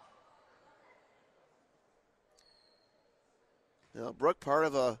 Now, Brooke, part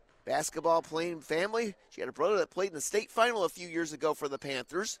of a basketball playing family. She had a brother that played in the state final a few years ago for the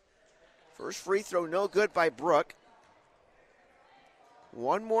Panthers. First free throw, no good by Brooke.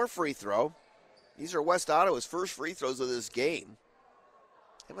 One more free throw. These are West Ottawa's first free throws of this game.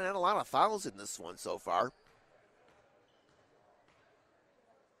 Haven't had a lot of fouls in this one so far.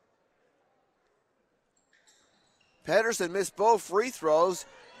 Pedersen missed both free throws.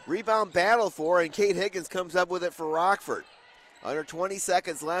 Rebound battle for, and Kate Higgins comes up with it for Rockford. Under 20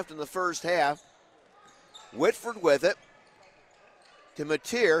 seconds left in the first half. Whitford with it to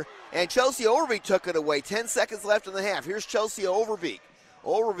Mateer, and Chelsea Overbeek took it away. 10 seconds left in the half. Here's Chelsea Overbeek.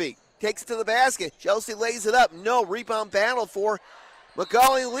 Overbeek takes it to the basket. Chelsea lays it up. No, rebound battle for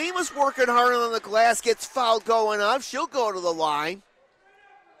Magali Lemus, working hard on the glass, gets fouled going up. She'll go to the line.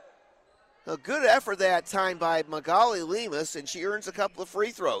 A good effort that time by Magali Lemus, and she earns a couple of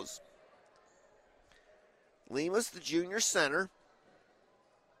free throws. Lemus, the junior center.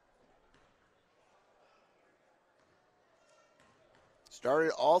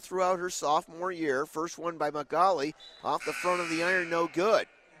 Started all throughout her sophomore year. First one by Magali off the front of the iron, no good.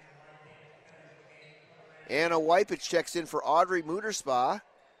 Anna Wypich checks in for Audrey Muterspa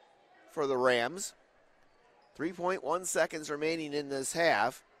for the Rams. 3.1 seconds remaining in this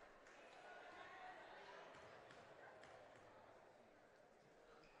half.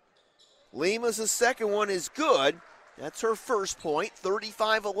 Lemus' second one is good. That's her first point,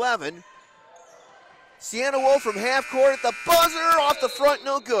 35-11. Sienna Wolf from half court at the buzzer, off the front,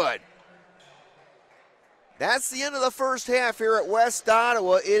 no good. That's the end of the first half here at West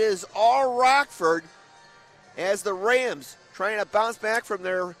Ottawa. It is all Rockford as the Rams trying to bounce back from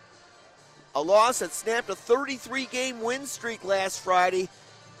a loss that snapped a 33-game win streak last Friday.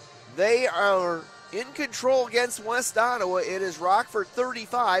 They are in control against West Ottawa. It is Rockford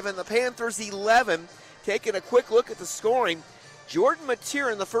 35 and the Panthers 11. Taking a quick look at the scoring, Jordan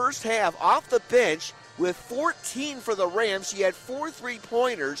Mateer in the first half off the bench with 14 for the Rams. She had 4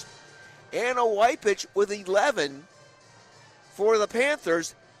 3-pointers. Anna Wypich with 11 for the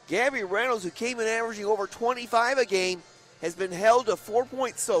Panthers. Gabby Reynolds, who came in averaging over 25 a game, has been held to 4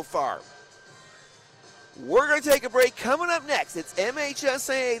 points so far. We're going to take a break. Coming up next, it's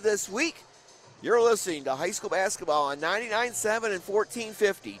MHSAA This Week. You're listening to high school basketball on 99.7 and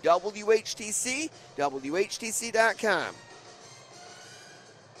 1450 WHTC, WHTC.com.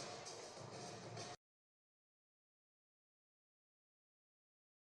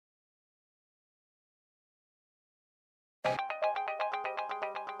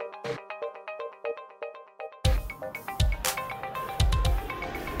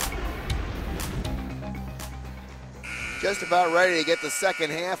 Just about ready to get the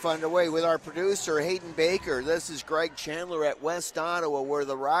second half underway with our producer, Hayden Baker. This is Greg Chandler at West Ottawa, where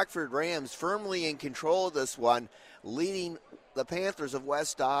the Rockford Rams firmly in control of this one, leading the Panthers of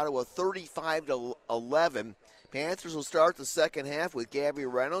West Ottawa 35-11. Panthers will start the second half with Gabby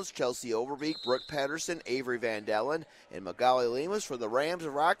Reynolds, Chelsea Overbeek, Brooke Pedersen, Avery Van Dellen, and Magali Lemus. For the Rams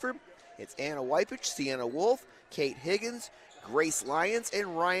of Rockford, it's Anna Wypich, Sienna Wolf, Kate Higgins, Grace Lyons,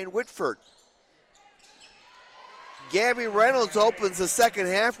 and Ryan Whitford. Gabby Reynolds opens the second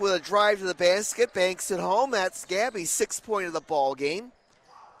half with a drive to the basket, banks it home. That's Gabby's 6th point of the ball game.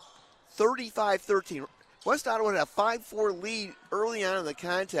 35-13. West Ottawa had a 5-4 lead early on in the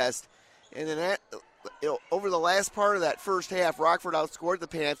contest, and then over the last part of that first half, Rockford outscored the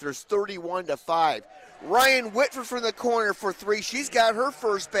Panthers 31-5. Ryan Whitford from the corner for 3. She's got her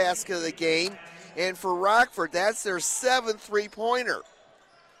first basket of the game, and for Rockford, that's their 7th 3-pointer.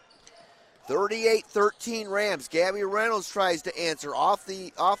 38-13 Rams. Gabby Reynolds tries to answer. Off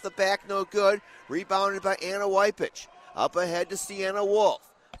the back, no good. Rebounded by Anna Wypich. Up ahead to Sienna Wolf.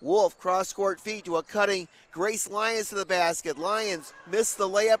 Wolf cross-court feed to a cutting Grace Lyons to the basket. Lyons missed the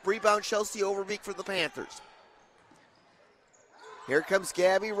layup. Rebound Chelsea Overbeek for the Panthers. Here comes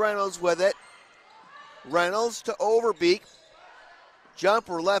Gabby Reynolds with it. Reynolds to Overbeek.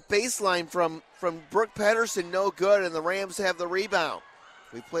 Jumper left baseline from Brooke Pedersen, no good, and the Rams have the rebound.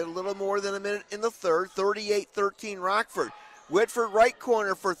 We played a little more than a minute in the third. 38-13 Rockford. Whitford right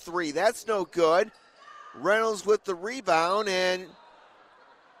corner for 3. That's no good. Reynolds with the rebound, and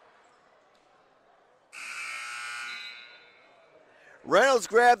Reynolds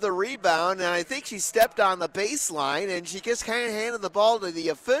grabbed the rebound, and I think she stepped on the baseline, and she just kind of handed the ball to the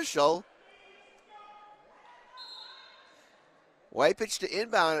official. Wypich to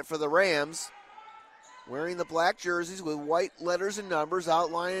inbound it for the Rams. Wearing the black jerseys with white letters and numbers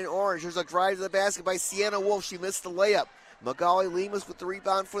outlined in orange. There's a drive to the basket by Sienna Wolf. She missed the layup. Magali Lemus with the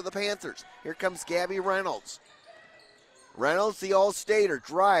rebound for the Panthers. Here comes Gabby Reynolds. Reynolds, the All-Stater,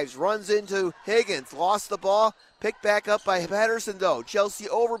 drives, runs into Higgins. Lost the ball. Picked back up by Pedersen, though. Chelsea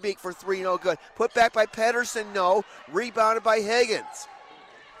Overbeek for 3, no good. Put back by Pedersen, no. Rebounded by Higgins.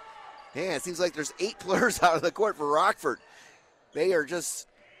 Man, it seems like there's 8 players out of the court for Rockford. They are just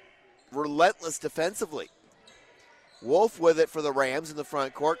relentless defensively. Wolf with it for the Rams in the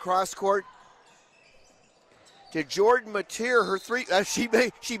front court. Cross court to Jordan Mateer. Her 3,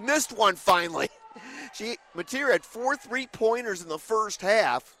 she missed one finally. Mateer had 4 3-pointers in the first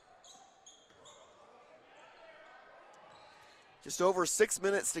half. Just over 6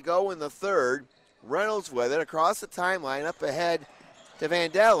 minutes to go in the third. Reynolds with it across the timeline, up ahead to Van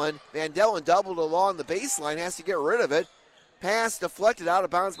Dellen. Van Dellen doubled along the baseline, has to get rid of it. Pass deflected out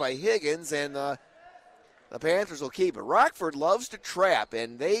of bounds by Higgins, and the Panthers will keep it. Rockford loves to trap,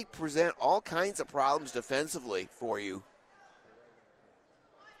 and they present all kinds of problems defensively for you.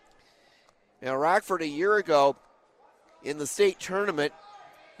 Now, Rockford a year ago in the state tournament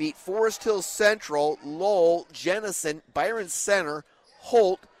beat Forest Hill Central, Lowell, Jenison, Byron Center,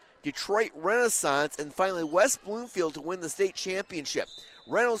 Holt, Detroit Renaissance, and finally West Bloomfield to win the state championship.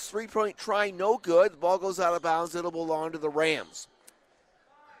 Reynolds' three-point try, no good. The ball goes out of bounds. It'll belong to the Rams.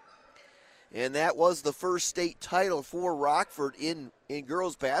 And that was the first state title for Rockford in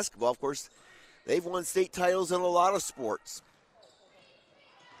girls basketball. Of course, they've won state titles in a lot of sports.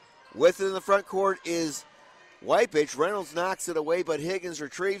 With it in the front court is Whitebitch. Reynolds knocks it away, but Higgins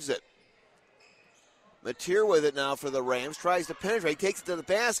retrieves it. Mateer with it now for the Rams. Tries to penetrate, takes it to the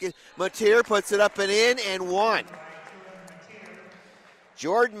basket. Mateer puts it up and in, and one.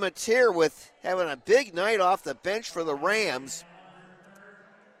 Jordan Mateer with having a big night off the bench for the Rams.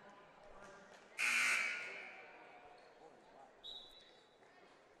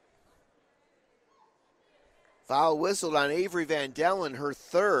 Foul whistled on Avery Van Dellen, her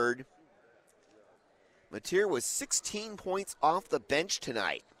third. Mateer was 16 points off the bench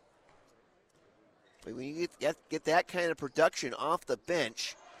tonight. When you get that kind of production off the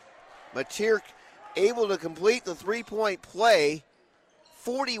bench, Mateer able to complete the three-point play,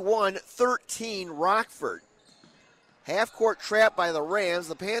 41-13 Rockford. Half-court trap by the Rams.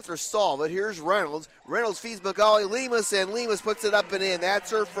 The Panthers solve it. Here's Reynolds. Reynolds feeds Magali Lemus, and Lemus puts it up and in.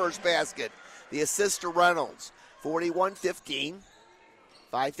 That's her first basket. The assist to Reynolds. 41-15.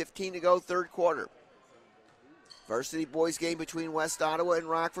 5:15 to go, third quarter. Varsity boys game between West Ottawa and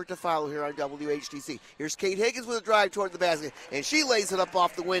Rockford to follow here on WHTC. Here's Kate Higgins with a drive toward the basket, and she lays it up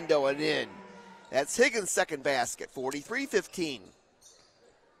off the window and in. That's Higgins' second basket, 43-15.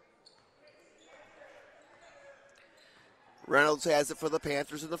 Reynolds has it for the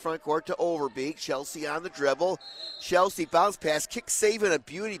Panthers in the front court to Overbeek. Chelsea on the dribble. Chelsea bounce pass, kick save and a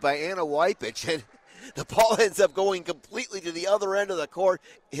beauty by Anna Whitebitch, and the ball ends up going completely to the other end of the court,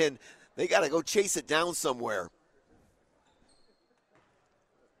 and they got to go chase it down somewhere.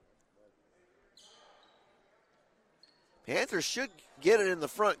 Panthers should get it in the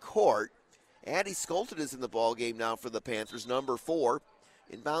front court. Addie Skolton is in the ball game now for the Panthers, number 4.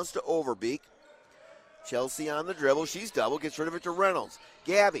 Inbounds to Overbeek. Chelsea on the dribble. She's double. Gets rid of it to Reynolds.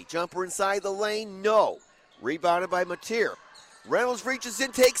 Gabby, jumper inside the lane. No. Rebounded by Mateer. Reynolds reaches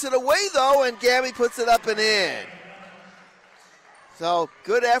in, takes it away, though, and Gabby puts it up and in. So,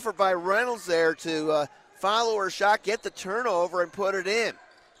 good effort by Reynolds there to follow her shot, get the turnover, and put it in.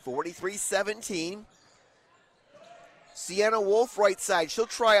 43-17. Sienna Wolf right side. She'll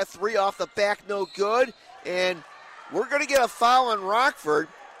try a three off the back, no good. And we're going to get a foul on Rockford.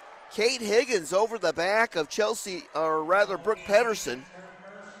 Kate Higgins over the back of Brooke Pedersen.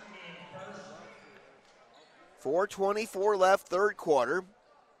 4:24 left, third quarter.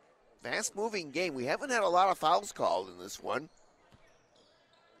 Fast-moving game. We haven't had a lot of fouls called in this one.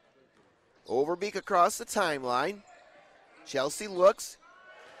 Overbeek across the timeline. Chelsea looks.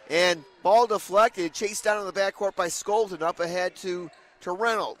 And ball deflected, chased down in the backcourt by Skolton, up ahead to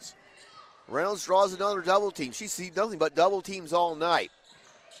Reynolds. Reynolds draws another double team. She's seen nothing but double teams all night.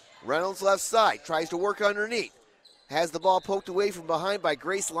 Reynolds left side, tries to work underneath. Has the ball poked away from behind by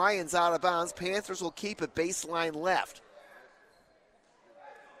Grace Lyons out of bounds. Panthers will keep it baseline left.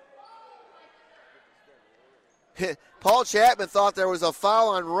 Paul Chapman thought there was a foul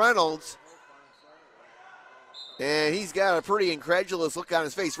on Reynolds. And he's got a pretty incredulous look on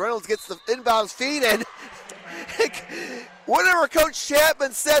his face. Reynolds gets the inbounds feed, and whatever Coach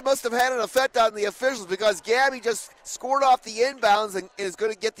Chapman said must have had an effect on the officials, because Gabby just scored off the inbounds and is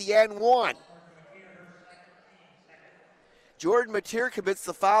going to get the N1. Jordan Mateer commits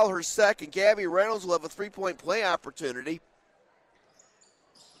the foul, her second. Gabby Reynolds will have a three-point play opportunity.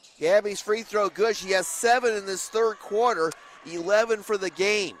 Gabby's free throw good. She has 7 in this third quarter, 11 for the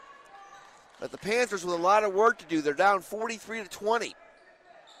game. But the Panthers with a lot of work to do. They're down 43-20.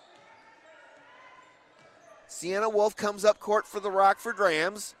 Sienna Wolf comes up court for the Rockford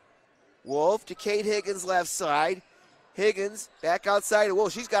Rams. Wolf to Kate Higgins left side. Higgins back outside to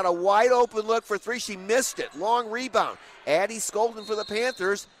Wolf. She's got a wide open look for three. She missed it. Long rebound. Addie Skolton for the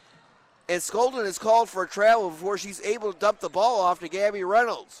Panthers. And Skolton is called for a travel before she's able to dump the ball off to Gabby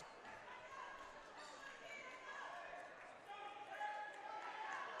Reynolds.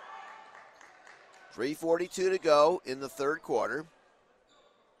 3:42 to go in the third quarter.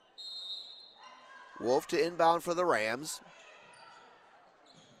 Wolf to inbound for the Rams.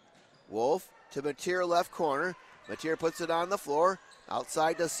 Wolf to Mateer left corner. Mateer puts it on the floor.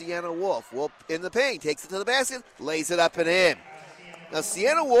 Outside to Sienna Wolf. Wolf in the paint. Takes it to the basket. Lays it up and in. Now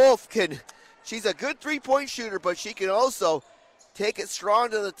Sienna Wolf she's a good three-point shooter, but she can also take it strong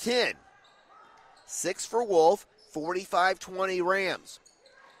to the 10. 6 for Wolf. 45-20 Rams.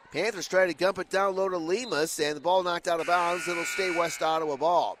 Panthers try to dump it down low to Lemus, and the ball knocked out of bounds. It'll stay West Ottawa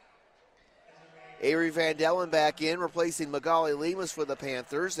ball. Avery Van Dellen back in, replacing Magali Lemus for the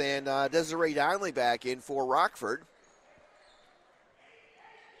Panthers, and Desiree Donnelly back in for Rockford.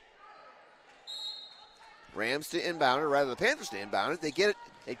 Rams to inbound it, rather the Panthers to inbound it. They get it.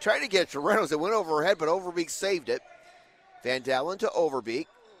 They try to get it to Reynolds. It went over her head, but Overbeek saved it. Van Dellen to Overbeek.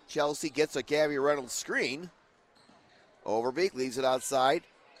 Chelsea gets a Gabby Reynolds screen. Overbeek leaves it outside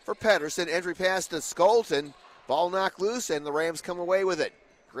for Pedersen. Entry pass to Skolton. Ball knocked loose, and the Rams come away with it.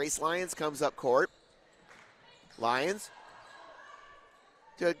 Grace Lyons comes up court. Lyons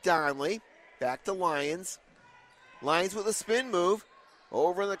to Donnelly. Back to Lyons. Lyons with a spin move.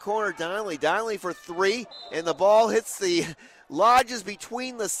 Over in the corner, Donnelly. Donnelly for three, and the ball hits the lodges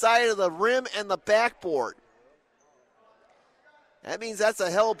between the side of the rim and the backboard. That means that's a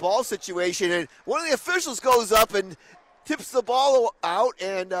hell ball situation, and one of the officials goes up and tips the ball out,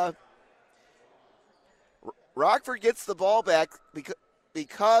 and Rockford gets the ball back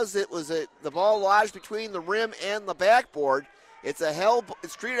because it was the ball lodged between the rim and the backboard. It's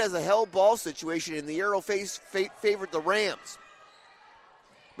treated as a hell ball situation, and the arrow favored the Rams.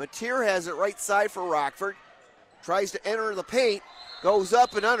 Mateer has it right side for Rockford. Tries to enter the paint. Goes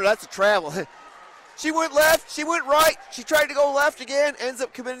up and under. That's a travel. She went left. She went right. She tried to go left again. Ends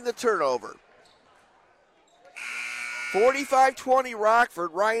up committing the turnover. 45-20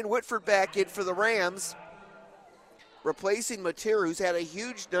 Rockford. Ryan Whitford back in for the Rams. Replacing Mateer, who's had a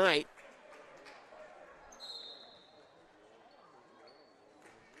huge night.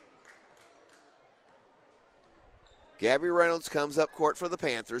 Gabby Reynolds comes up court for the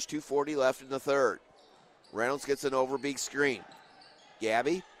Panthers. 2:40 left in the third. Reynolds gets an Overbeek screen.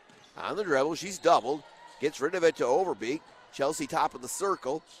 Gabby on the dribble. She's doubled. Gets rid of it to Overbeek. Chelsea top of the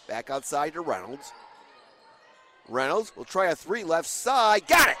circle. Back outside to Reynolds. Reynolds will try a three left side.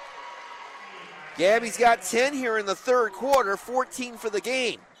 Got it! Gabby's got 10 here in the third quarter. 14 for the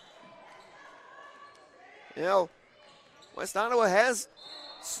game. You know, West Ottawa has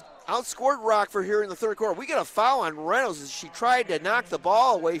outscored Rockford here in the third quarter. We get a foul on Reynolds as she tried to knock the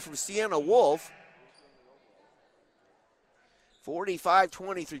ball away from Sienna Wolf.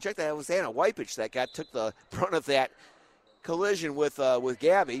 45-23. Check that. It was Anna Wypich that took the brunt of that collision with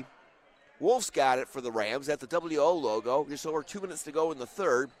Gabby. Wolf's got it for the Rams at the WO logo. Just over 2 minutes to go in the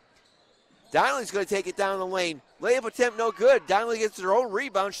third. Donnelly's going to take it down the lane. Layup attempt no good. Donnelly gets her own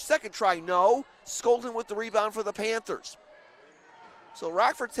rebound. Second try, no. Skolton with the rebound for the Panthers. So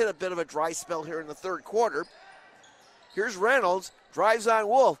Rockford's hit a bit of a dry spell here in the third quarter. Here's Reynolds. Drives on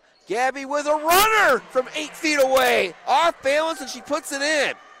Wolf. Gabby with a runner from 8 feet away. Off balance, and she puts it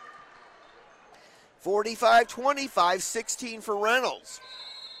in. 45-25, 16 for Reynolds.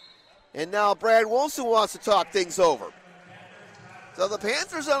 And now Brad Wilson wants to talk things over. So the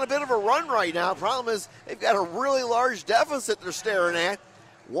Panthers on a bit of a run right now. Problem is they've got a really large deficit they're staring at.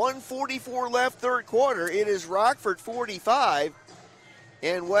 1:44 left third quarter. It is Rockford 45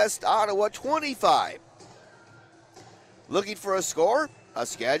 and West Ottawa 25. Looking for a score, a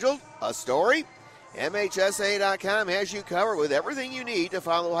schedule, a story? MHSA.com has you covered with everything you need to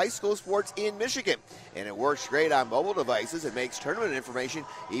follow high school sports in Michigan. And it works great on mobile devices and makes tournament information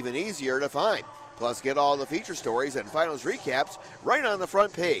even easier to find. Plus, get all the feature stories and finals recaps right on the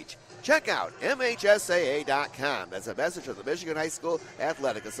front page. Check out MHSAA.com. That's a message of the Michigan High School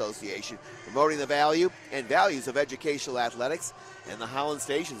Athletic Association, promoting the value and values of educational athletics and the Holland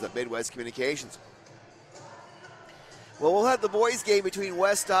stations of Midwest Communications. Well, we'll have the boys' game between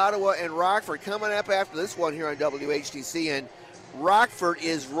West Ottawa and Rockford coming up after this one here on WHTC. And Rockford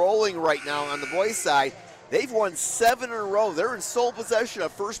is rolling right now on the boys' side. They've won 7 in a row. They're in sole possession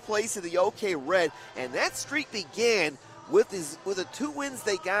of first place in the OK Red. And that streak began with the 2 wins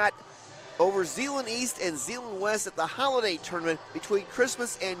they got over Zeeland East and Zeeland West at the holiday tournament between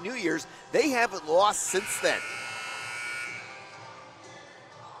Christmas and New Year's. They haven't lost since then.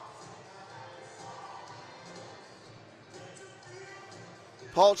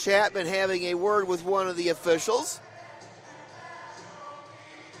 Paul Chapman having a word with one of the officials.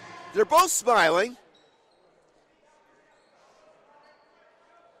 They're both smiling.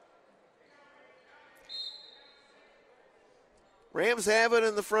 Rams have it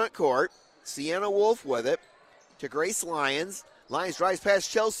in the front court. Sienna Wolf with it to Grace Lyons. Lyons drives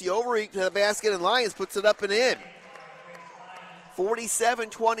past Chelsea Overeek to the basket, and Lyons puts it up and in.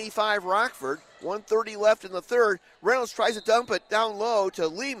 47-25 Rockford. 1:30 left in the third. Reynolds tries to dump it down low to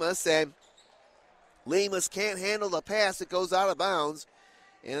Lemus, and Lemus can't handle the pass. It goes out of bounds,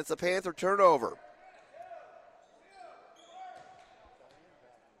 and it's a Panther turnover.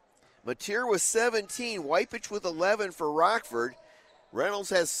 Mateer with 17, Wypich with 11 for Rockford.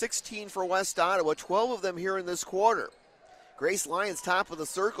 Reynolds has 16 for West Ottawa, 12 of them here in this quarter. Grace Lyons, top of the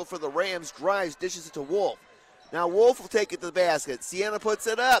circle for the Rams, drives, dishes it to Wolf. Now Wolf will take it to the basket. Sienna puts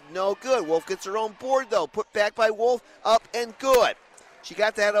it up, no good. Wolf gets her own board though, put back by Wolf, up and good. She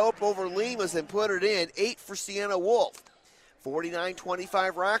got that up over Lemus and put it in, 8 for Sienna Wolf.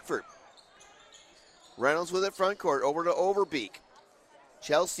 49-25 Rockford. Reynolds with it front court, over to Overbeek.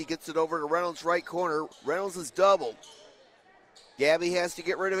 Chelsea gets it over to Reynolds' right corner. Reynolds is doubled. Gabby has to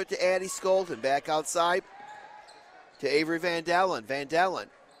get rid of it to Addie Skolton. Back outside to Avery Van Dellen. Van Dellen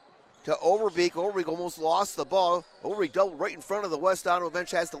to Overbeek. Overbeek almost lost the ball. Overbeek doubled right in front of the West Ottawa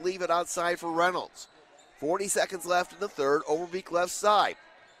bench. Has to leave it outside for Reynolds. 40 seconds left in the third. Overbeek left side.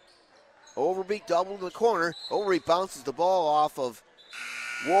 Overbeek doubled in the corner. Overbeek bounces the ball off of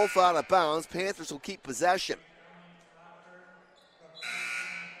Wolf out of bounds. Panthers will keep possession.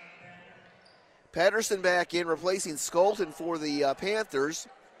 Pedersen back in, replacing Skolton for the Panthers.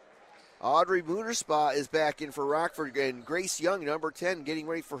 Audrey Moonerspa is back in for Rockford, and Grace Young, number 10, getting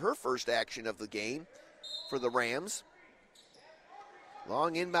ready for her first action of the game for the Rams.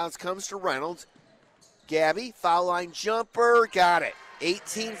 Long inbounds comes to Reynolds. Gabby, foul line jumper, got it.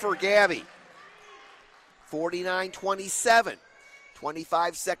 18 for Gabby. 49-27.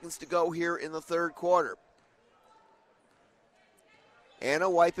 25 seconds to go here in the third quarter. Anna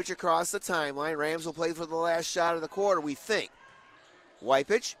Wypich across the timeline. Rams will play for the last shot of the quarter, we think.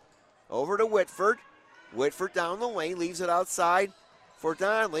 Wypich over to Whitford. Whitford down the lane, leaves it outside for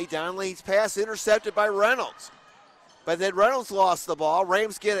Donnelly. Donnelly's pass intercepted by Reynolds. But then Reynolds lost the ball.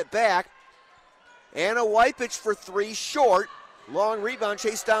 Rams get it back. Anna Wypich for three, short. Long rebound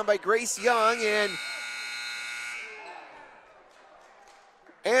chased down by Grace Young, and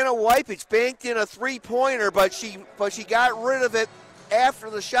Anna Wypich banked in a three-pointer, but she got rid of it after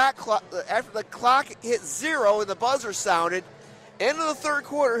the shot clock, after the clock hit zero and the buzzer sounded. End of the third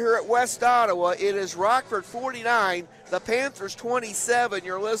quarter here at West Ottawa. It is Rockford 49, the Panthers 27.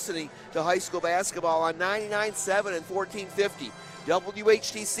 You're listening to high school basketball on 99.7 and 1450.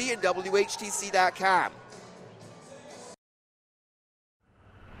 WHTC and WHTC.com.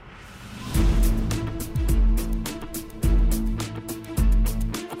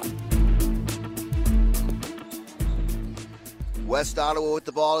 West Ottawa with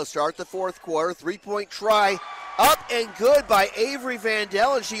the ball to start the fourth quarter. Three-point try. Up and good by Avery Van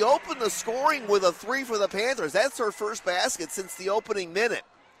Dellen. She opened the scoring with a three for the Panthers. That's her first basket since the opening minute.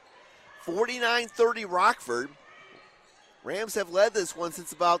 49-30 Rockford. Rams have led this one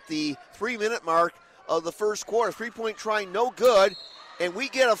since about the 3-minute mark of the first quarter. Three-point try, no good. And we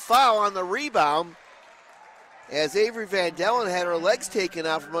get a foul on the rebound as Avery Van Dellen had her legs taken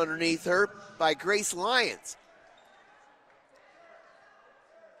out from underneath her by Grace Lyons.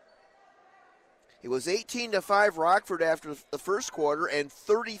 It was 18-5 Rockford after the first quarter and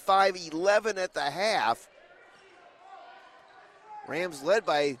 35-11 at the half. Rams led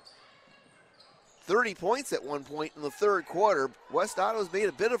by 30 points at one point in the third quarter. West Ottawa's made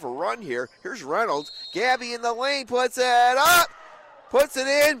a bit of a run here. Here's Reynolds. Gabby in the lane, puts it up, puts it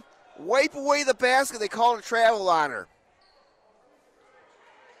in, wipe away the basket. They call it a travel on her.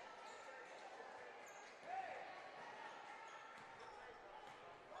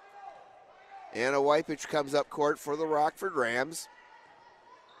 Anna Wypich comes up court for the Rockford Rams.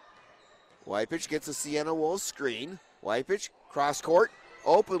 Wypich gets a Sienna Wolf screen. Wypich, cross court,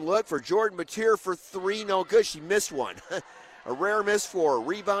 open look for Jordan Mateer for three, no good. She missed one. A rare miss for her.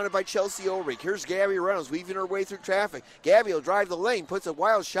 Rebounded by Chelsea Ulrich. Here's Gabby Reynolds weaving her way through traffic. Gabby will drive the lane, puts a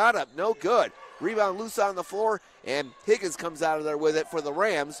wild shot up, no good. Rebound loose on the floor, and Higgins comes out of there with it for the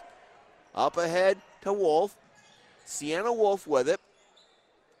Rams. Up ahead to Wolf. Sienna Wolf with it.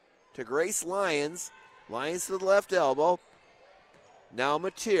 To Grace Lyons. Lyons to the left elbow. Now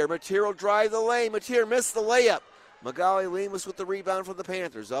Mateer. Mateer will drive the lane. Mateer missed the layup. Magali Lemus with the rebound for the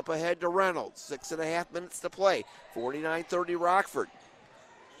Panthers. Up ahead to Reynolds. 6.5 minutes to play. 49-30 Rockford.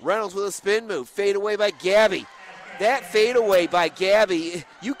 Reynolds with a spin move. Fade away by Gabby. That fade away by Gabby,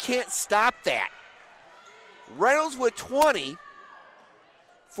 you can't stop that. Reynolds with 20.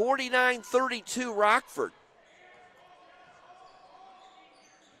 49-32 Rockford.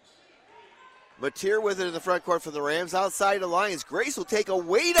 Mateer with it in the front court for the Rams. Outside the Lions. Grace will take a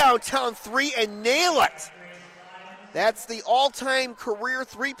way downtown three and nail it. That's the all-time career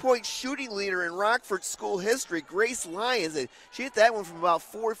three-point shooting leader in Rockford school history, Grace Lyons. And she hit that one from about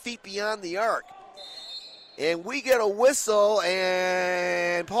 4 feet beyond the arc. And we get a whistle,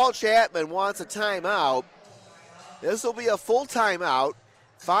 and Paul Chapman wants a timeout. This will be a full timeout.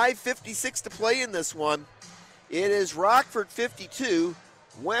 5:56 to play in this one. It is Rockford 52,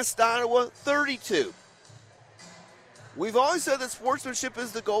 West Ottawa 32. We've always said that sportsmanship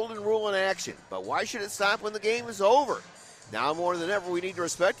is the golden rule in action, but why should it stop when the game is over? Now more than ever, we need to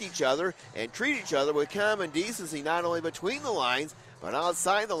respect each other and treat each other with common decency, not only between the lines, but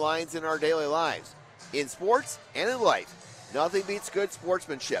outside the lines in our daily lives. In sports and in life, nothing beats good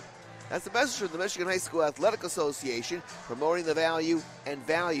sportsmanship. That's the message from the Michigan High School Athletic Association, promoting the value and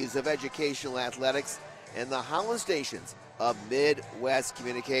values of educational athletics and the Holland stations of Midwest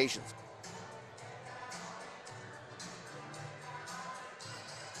Communications.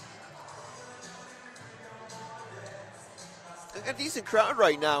 A decent crowd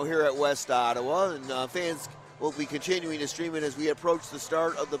right now here at West Ottawa, and fans will be continuing to stream it as we approach the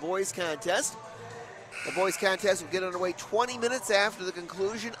start of the boys contest. The boys contest will get underway 20 minutes after the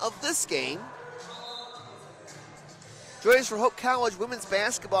conclusion of this game. Join us for Hope College women's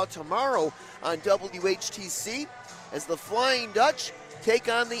basketball tomorrow on WHTC as the Flying Dutch take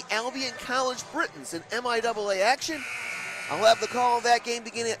on the Albion College Britons in MIAA action. I'll have the call of that game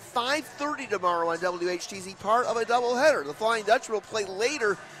beginning at 5:30 tomorrow on WHTC, part of a doubleheader. The Flying Dutch will play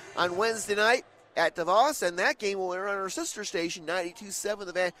later on Wednesday night at DeVos, and that game will air on our sister station, 92.7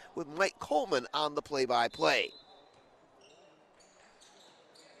 The Van, with Mike Coleman on the play-by-play.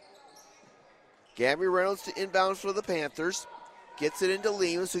 Gabby Reynolds to inbound for the Panthers. Gets it into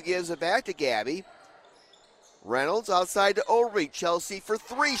Lemus, who gives it back to Gabby. Reynolds outside to Overbeek. Chelsea for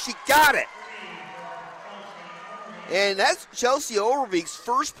three. She got it. And that's Chelsea Overbeek's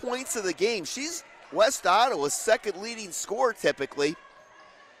first points of the game. She's West Ottawa's second leading scorer typically.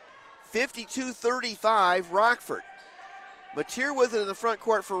 52-35, Rockford. Mateer with it in the front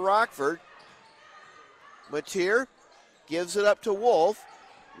court for Rockford. Mateer gives it up to Wolf.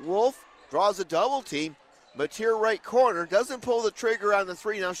 Wolf draws a double team. Mateer right corner, doesn't pull the trigger on the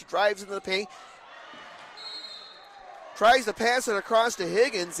three. Now she drives into the paint. Tries to pass it across to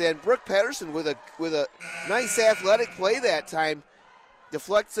Higgins, and Brooke Pedersen with a nice athletic play that time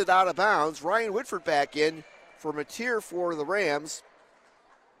deflects it out of bounds. Ryan Whitford back in for Mateer for the Rams.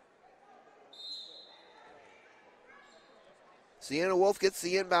 Sienna Wolf gets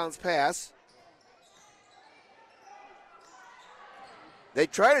the inbounds pass. They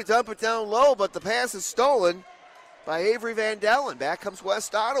try to dump it down low, but the pass is stolen by Avery Van Dellen. Back comes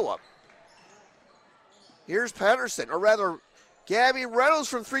West Ottawa. Here's Pedersen, or rather, Gabby Reynolds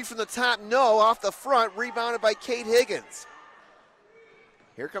from three from the top. No, off the front, rebounded by Kate Higgins.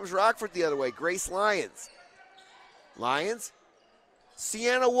 Here comes Rockford the other way. Grace Lyons. Lyons.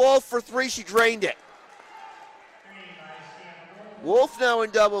 Sienna Wolf for three. She drained it. Wolf now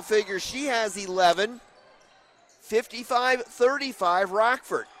in double figures. She has 11. 55-35,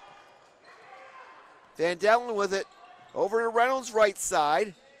 Rockford. Van Dellen with it over to Reynolds' right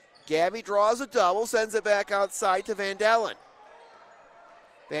side. Gabby draws a double, sends it back outside to Van Dellen.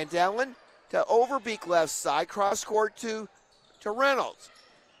 Van Dellen to Overbeek left side, cross court to Reynolds.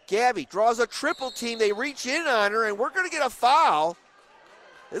 Gabby draws a triple team. They reach in on her, and we're going to get a foul.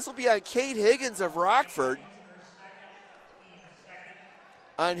 This will be on Kate Higgins of Rockford.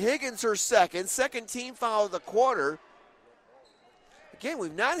 On Higgins, her second team foul of the quarter. Again,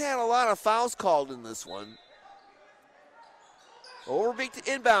 we've not had a lot of fouls called in this one. Overbeek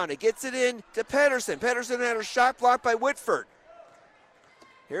to inbound. It gets it in to Pedersen. Pedersen had her shot blocked by Whitford.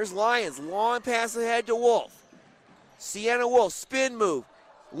 Here's Lyons. Long pass ahead to Wolf. Sienna Wolf, spin move.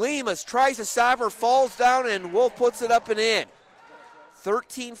 Lemus tries to stop her, falls down, and Wolf puts it up and in.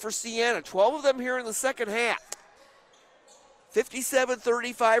 13 for Sienna. 12 of them here in the second half.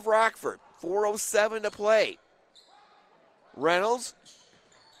 57-35 Rockford. 4:07 to play. Reynolds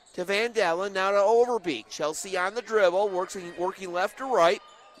to Van Dellen, now to Overbeek. Chelsea on the dribble, working left to right.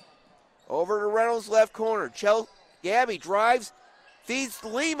 Over to Reynolds' left corner. Gabby drives, feeds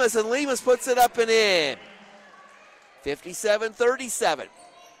Lemus, and Lemus puts it up and in. 57-37.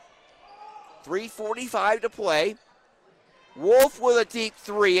 3:45 to play. Wolf with a deep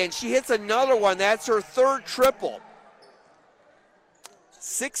three, and she hits another one. That's her third triple.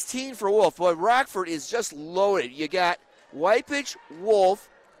 16 for Wolf. Boy, Rockford is just loaded. You got Wypich, Wolf,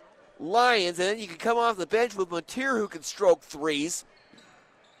 Lyons, and then you can come off the bench with Mateer, who can stroke threes.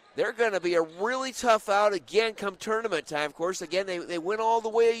 They're going to be a really tough out again come tournament time. Of course, again, they went all the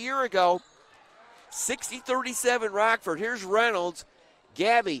way a year ago. 60-37 Rockford. Here's Reynolds.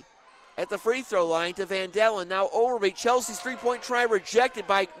 Gabby at the free throw line to Vandellen. Now Overbeek. Chelsea's three-point try rejected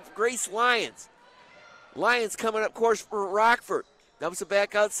by Grace Lyons. Lyons coming up course for Rockford. Dumps it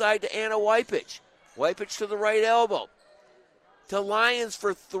back outside to Anna Wypich. Wypich to the right elbow. To Lyons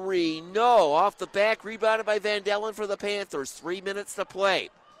for three. No. Off the back. Rebounded by Vandellen for the Panthers. 3 minutes to play.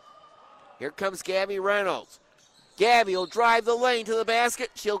 Here comes Gabby Reynolds. Gabby will drive the lane to the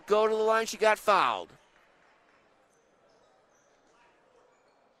basket. She'll go to the line. She got fouled.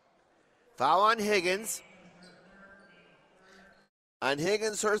 Foul on Higgins. On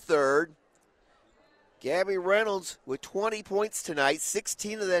Higgins, her third. Gabby Reynolds with 20 points tonight,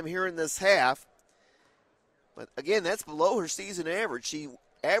 16 of them here in this half. But again, that's below her season average. She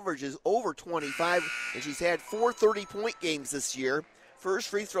averages over 25, and she's had 4 30-point games this year. First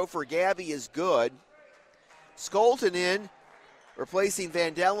free throw for Gabby is good. Skolton in, replacing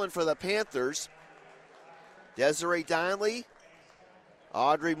Vandellen for the Panthers. Desiree Donnelly,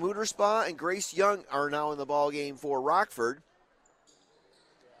 Audrey Muterspa, and Grace Young are now in the ballgame for Rockford.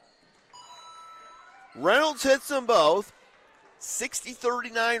 Reynolds hits them both.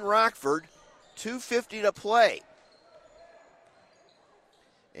 60-39 Rockford. 2:50 to play.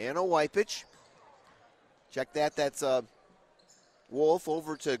 Anna Wypich. Check that. That's Wolf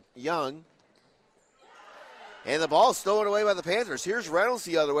over to Young. And the ball is stolen away by the Panthers. Here's Reynolds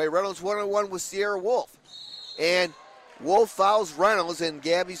the other way. Reynolds 1-on-1 with Sierra Wolf. And Wolf fouls Reynolds, and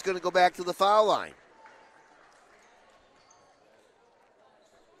Gabby's going to go back to the foul line.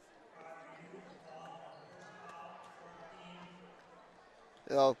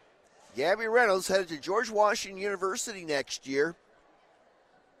 So, Gabby Reynolds headed to George Washington University next year.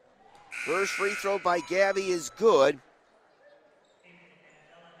 First free throw by Gabby is good.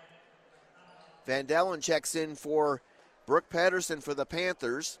 Vandellen checks in for Brooke Patterson for the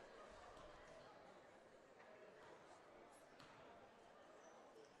Panthers.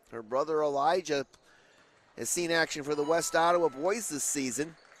 Her brother Elijah has seen action for the West Ottawa boys this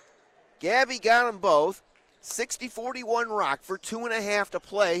season. Gabby got them both. 60-41 Rockford, 2.5 to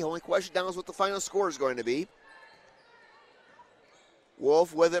play. Only question down is what the final score is going to be.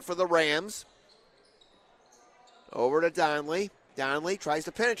 Wolf with it for the Rams. Over to Donnelly. Donnelly tries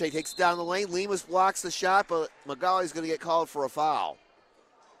to penetrate, takes it down the lane. Lemus blocks the shot, but Magali's going to get called for a foul.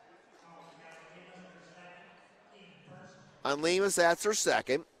 On Lemus, that's her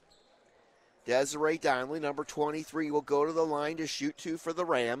second. Desiree Donnelly, number 23, will go to the line to shoot two for the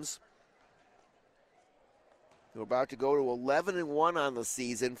Rams. They're about to go to 11-1 on the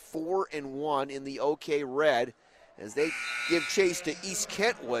season, 4-1 in the OK Red as they give chase to East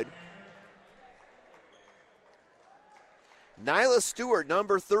Kentwood. Nyla Stewart,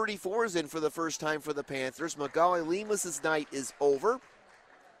 number 34, is in for the first time for the Panthers. Magali Lemus's night is over.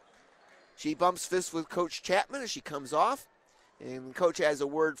 She bumps fists with Coach Chapman as she comes off. And Coach has a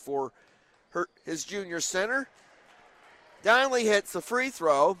word for his junior center. Donnelly hits the free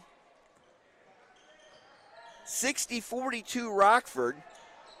throw. 60-42 Rockford.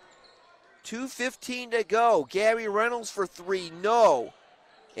 2:15 to go. Gabby Reynolds for three, no.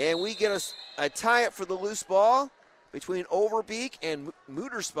 And we get a tie-up for the loose ball between Overbeek and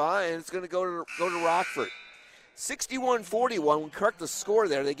Muterspa, and it's going to go to Rockford. 61-41. We correct the score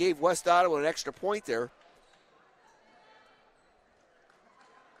there. They gave West Ottawa an extra point there.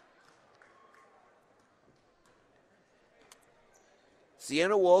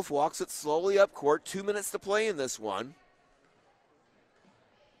 Sienna Wolf walks it slowly up court. 2 minutes to play in this one.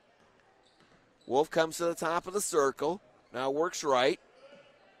 Wolf comes to the top of the circle. Now works right.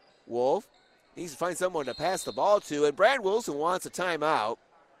 Wolf needs to find someone to pass the ball to, and Brad Wilson wants a timeout.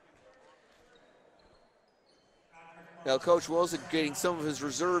 Now Coach Wilson getting some of his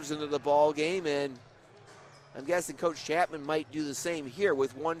reserves into the ball game, and I'm guessing Coach Chapman might do the same here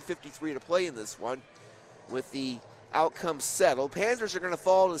with 1:53 to play in this one. With the outcome settled, Panthers are going to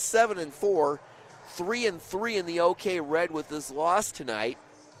fall to 7-4, 3-3 in the OK Red with this loss tonight.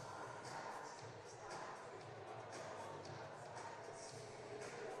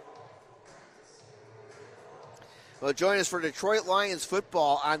 Well, join us for Detroit Lions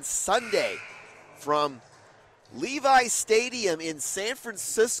football on Sunday from Levi Stadium in San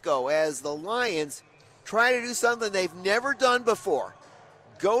Francisco as the Lions try to do something they've never done before.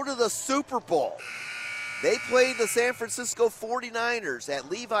 Go to the Super Bowl. They played the San Francisco 49ers at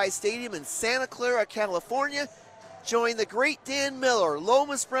Levi Stadium in Santa Clara, California. Join the great Dan Miller,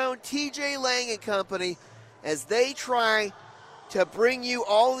 Lomas Brown, TJ Lang and company as they try to bring you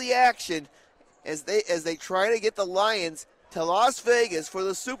all the action as they try to get the Lions to Las Vegas for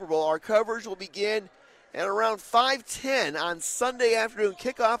the Super Bowl. Our coverage will begin and around 5:10 on Sunday afternoon.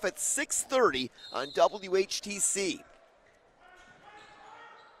 Kickoff at 6:30 on WHTC.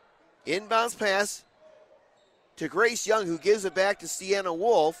 Inbounds pass to Grace Young, who gives it back to Sienna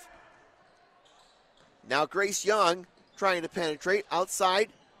Wolf. Now Grace Young trying to penetrate outside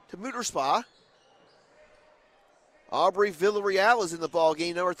to Muterspa. Aubrey Villarreal is in the ball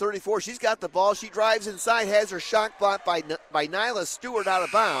game, number 34. She's got the ball. She drives inside, has her shot blocked by Nyla Stewart out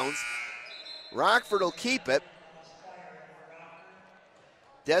of bounds. Rockford will keep it.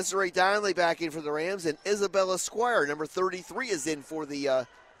 Desiree Donnelly back in for the Rams, and Isabella Squire, number 33, is in for the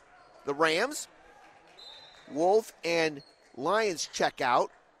Rams. Wolf and Lions check out.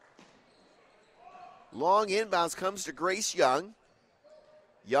 Long inbounds comes to Grace Young.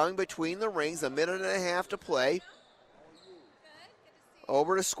 Young between the rings, a minute and a half to play.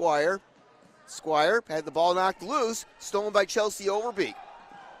 Over to Squire. Squire had the ball knocked loose, stolen by Chelsea Overbeek.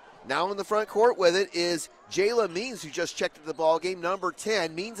 Now in the front court with it is Jayla Means, who just checked into the ball game, number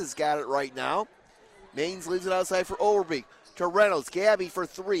 10. Means has got it right now. Means leaves it outside for Overbeek. To Reynolds. Gabby for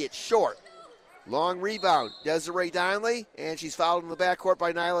three. It's short. Long rebound. Desiree Donnelly, and she's fouled in the backcourt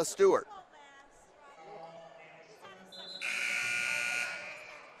by Nyla Stewart.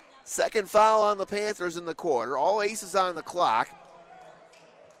 Second foul on the Panthers in the quarter. All aces on the clock.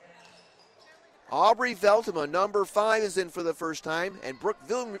 Aubrey Veltema, number 5, is in for the first time, and Brooke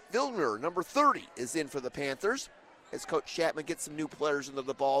Vilmer, number 30, is in for the Panthers as Coach Chapman gets some new players into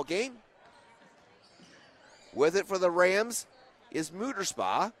the ball game. With it for the Rams is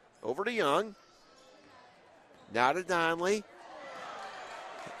Muterspa. Over to Young. Now to Donnelly.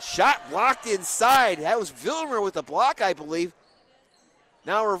 Shot blocked inside. That was Vilmer with the block, I believe.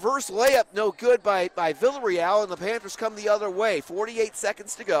 Now reverse layup, no good by Villarreal, and the Panthers come the other way. 48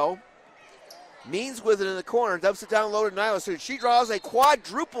 seconds to go. Means with it in the corner, dumps it down low to Nyla Stewart. She draws a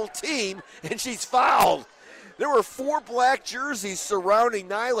quadruple team, and she's fouled. There were 4 black jerseys surrounding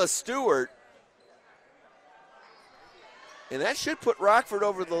Nyla Stewart. And that should put Rockford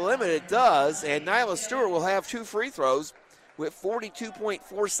over the limit. It does, and Nyla Stewart will have 2 free throws with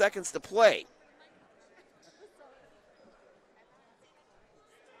 42.4 seconds to play.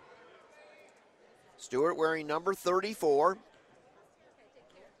 Stewart wearing number 34.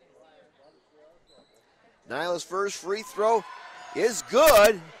 Nyla's first free throw is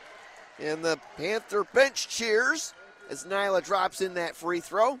good, and the Panther bench cheers as Nyla drops in that free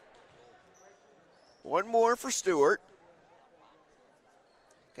throw. One more for Stewart.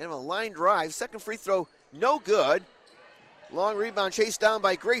 Kind of a line drive. Second free throw, no good. Long rebound chased down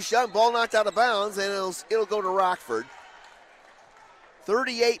by Grace Young. Ball knocked out of bounds, and it'll go to Rockford.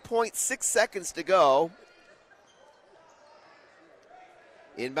 38.6 seconds to go.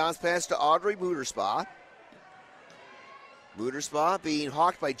 Inbounds pass to Audrey Muterspa. Muterspa being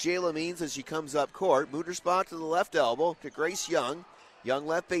hawked by Jayla Means as she comes up court. Muterspa to the left elbow to Grace Young. Young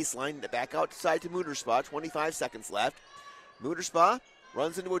left baseline, back outside to Muterspa. 25 seconds left. Muterspa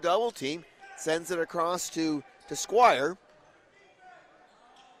runs into a double team, sends it across to Squire.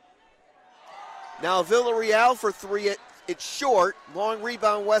 Now Villarreal for 3. It's short. Long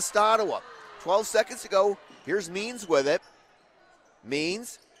rebound, West Ottawa. 12 seconds to go. Here's Means with it.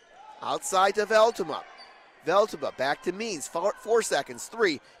 Means outside to Veltema. Veltema back to Means. 4 seconds,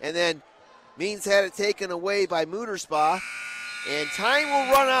 3. And then Means had it taken away by Muterspa. And time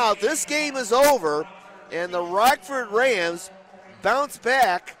will run out. This game is over. And the Rockford Rams bounce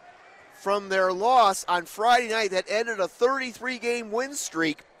back from their loss on Friday night that ended a 33-game win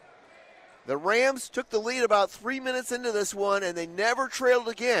streak. The Rams took the lead about 3 minutes into this one, and they never trailed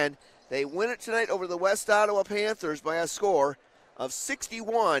again. They win it tonight over the West Ottawa Panthers by a score of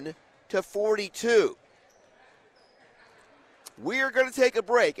 61-42. We are going to take a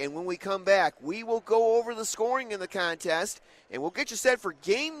break, and when we come back, we will go over the scoring in the contest, and we'll get you set for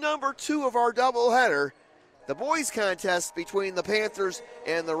game number 2 of our doubleheader, the boys contest between the Panthers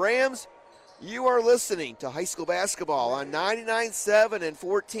and the Rams. You are listening to high school basketball on 99.7 and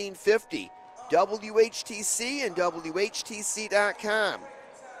 1450, WHTC and WHTC.com.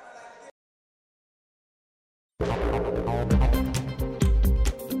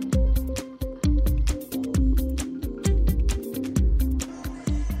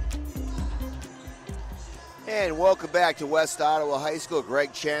 And welcome back to West Ottawa High School.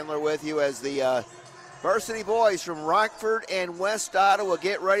 Greg Chandler with you as the varsity boys from Rockford and West Ottawa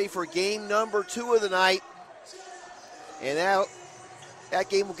get ready for game number 2 of the night. And now that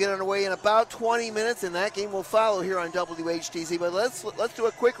game will get underway in about 20 minutes, and that game will follow here on WHTC. But let's do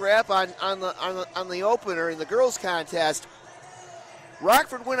a quick wrap on the opener in the girls contest.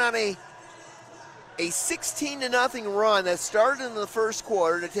 Rockford went on a a 16-0 run that started in the first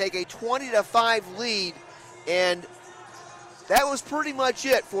quarter to take a 20-5 lead, and that was pretty much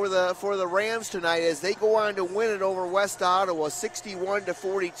it for the Rams tonight as they go on to win it over West Ottawa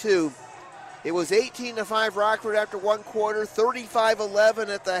 61-42. It was 18-5 Rockford after one quarter, 35-11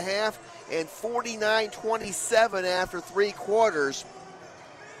 at the half, and 49-27 after three quarters.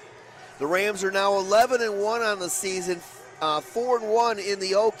 The Rams are now 11-1 on the season, 4-1 in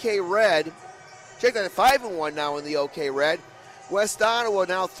the OK Red. Check that, 5-1 now in the OK Red. West Ottawa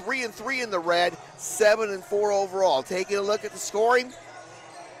now 3-3 in the Red, 7-4 overall. Taking a look at the scoring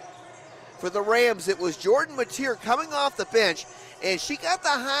for the Rams, it was Jordan Mateer coming off the bench, and she got the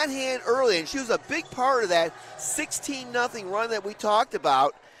hot hand early, and she was a big part of that 16-0 run that we talked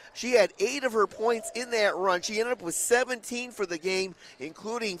about. She had 8 of her points in that run. She ended up with 17 for the game,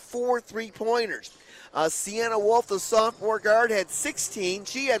 including 4 3-pointers. Sienna Wolf, the sophomore guard, had 16.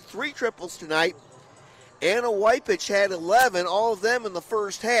 She had 3 triples tonight. Anna Wypich had 11, all of them in the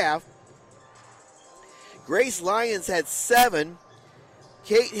first half. Grace Lyons had 7.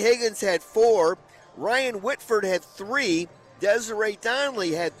 Kate Higgins had 4. Ryan Whitford had 3. Desiree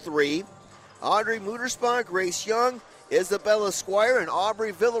Donnelly had 3. Audrey Muterspa, Grace Young, Isabella Squire, and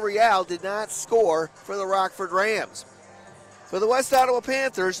Aubrey Villarreal did not score for the Rockford Rams. For the West Ottawa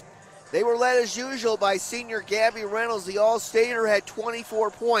Panthers, they were led as usual by senior Gabby Reynolds. The All-Stater had 24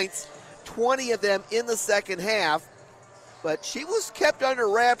 points, 20 of them in the second half. But she was kept under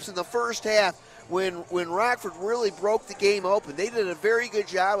wraps in the first half when Rockford really broke the game open. They did a very good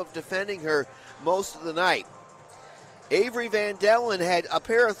job of defending her most of the night. Avery Van Dellen had a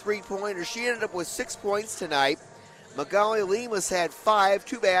pair of 3-pointers. She ended up with 6 points tonight. Magali Lemus had 5,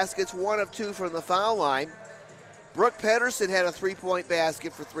 2 baskets, 1 of 2 from the foul line. Brooke Pedersen had a 3-point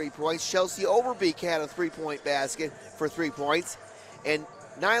basket for 3 points. Chelsea Overbeek had a 3-point basket for 3 points. And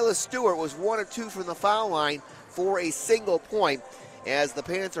Nyla Stewart was 1 of 2 from the foul line for a single point, as the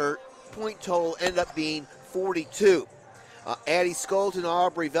Panther point total ended up being 42. Addie Skolton,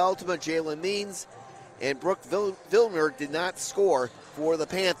 Aubrey Veltema, Jalen Means, and Brooke Vilmer did not score for the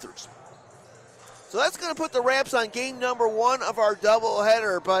Panthers. So that's going to put the wraps on game number 1 of our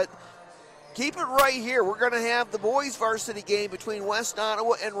doubleheader, but keep it right here. We're going to have the boys varsity game between West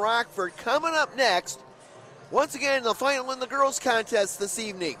Ottawa and Rockford coming up next. Once again, the final in the girls contest this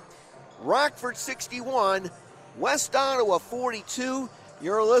evening. Rockford 61, West Ottawa 42.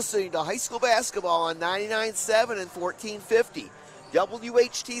 You're listening to high school basketball on 99.7 and 1450.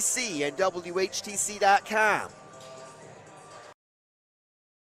 WHTC and WHTC.com.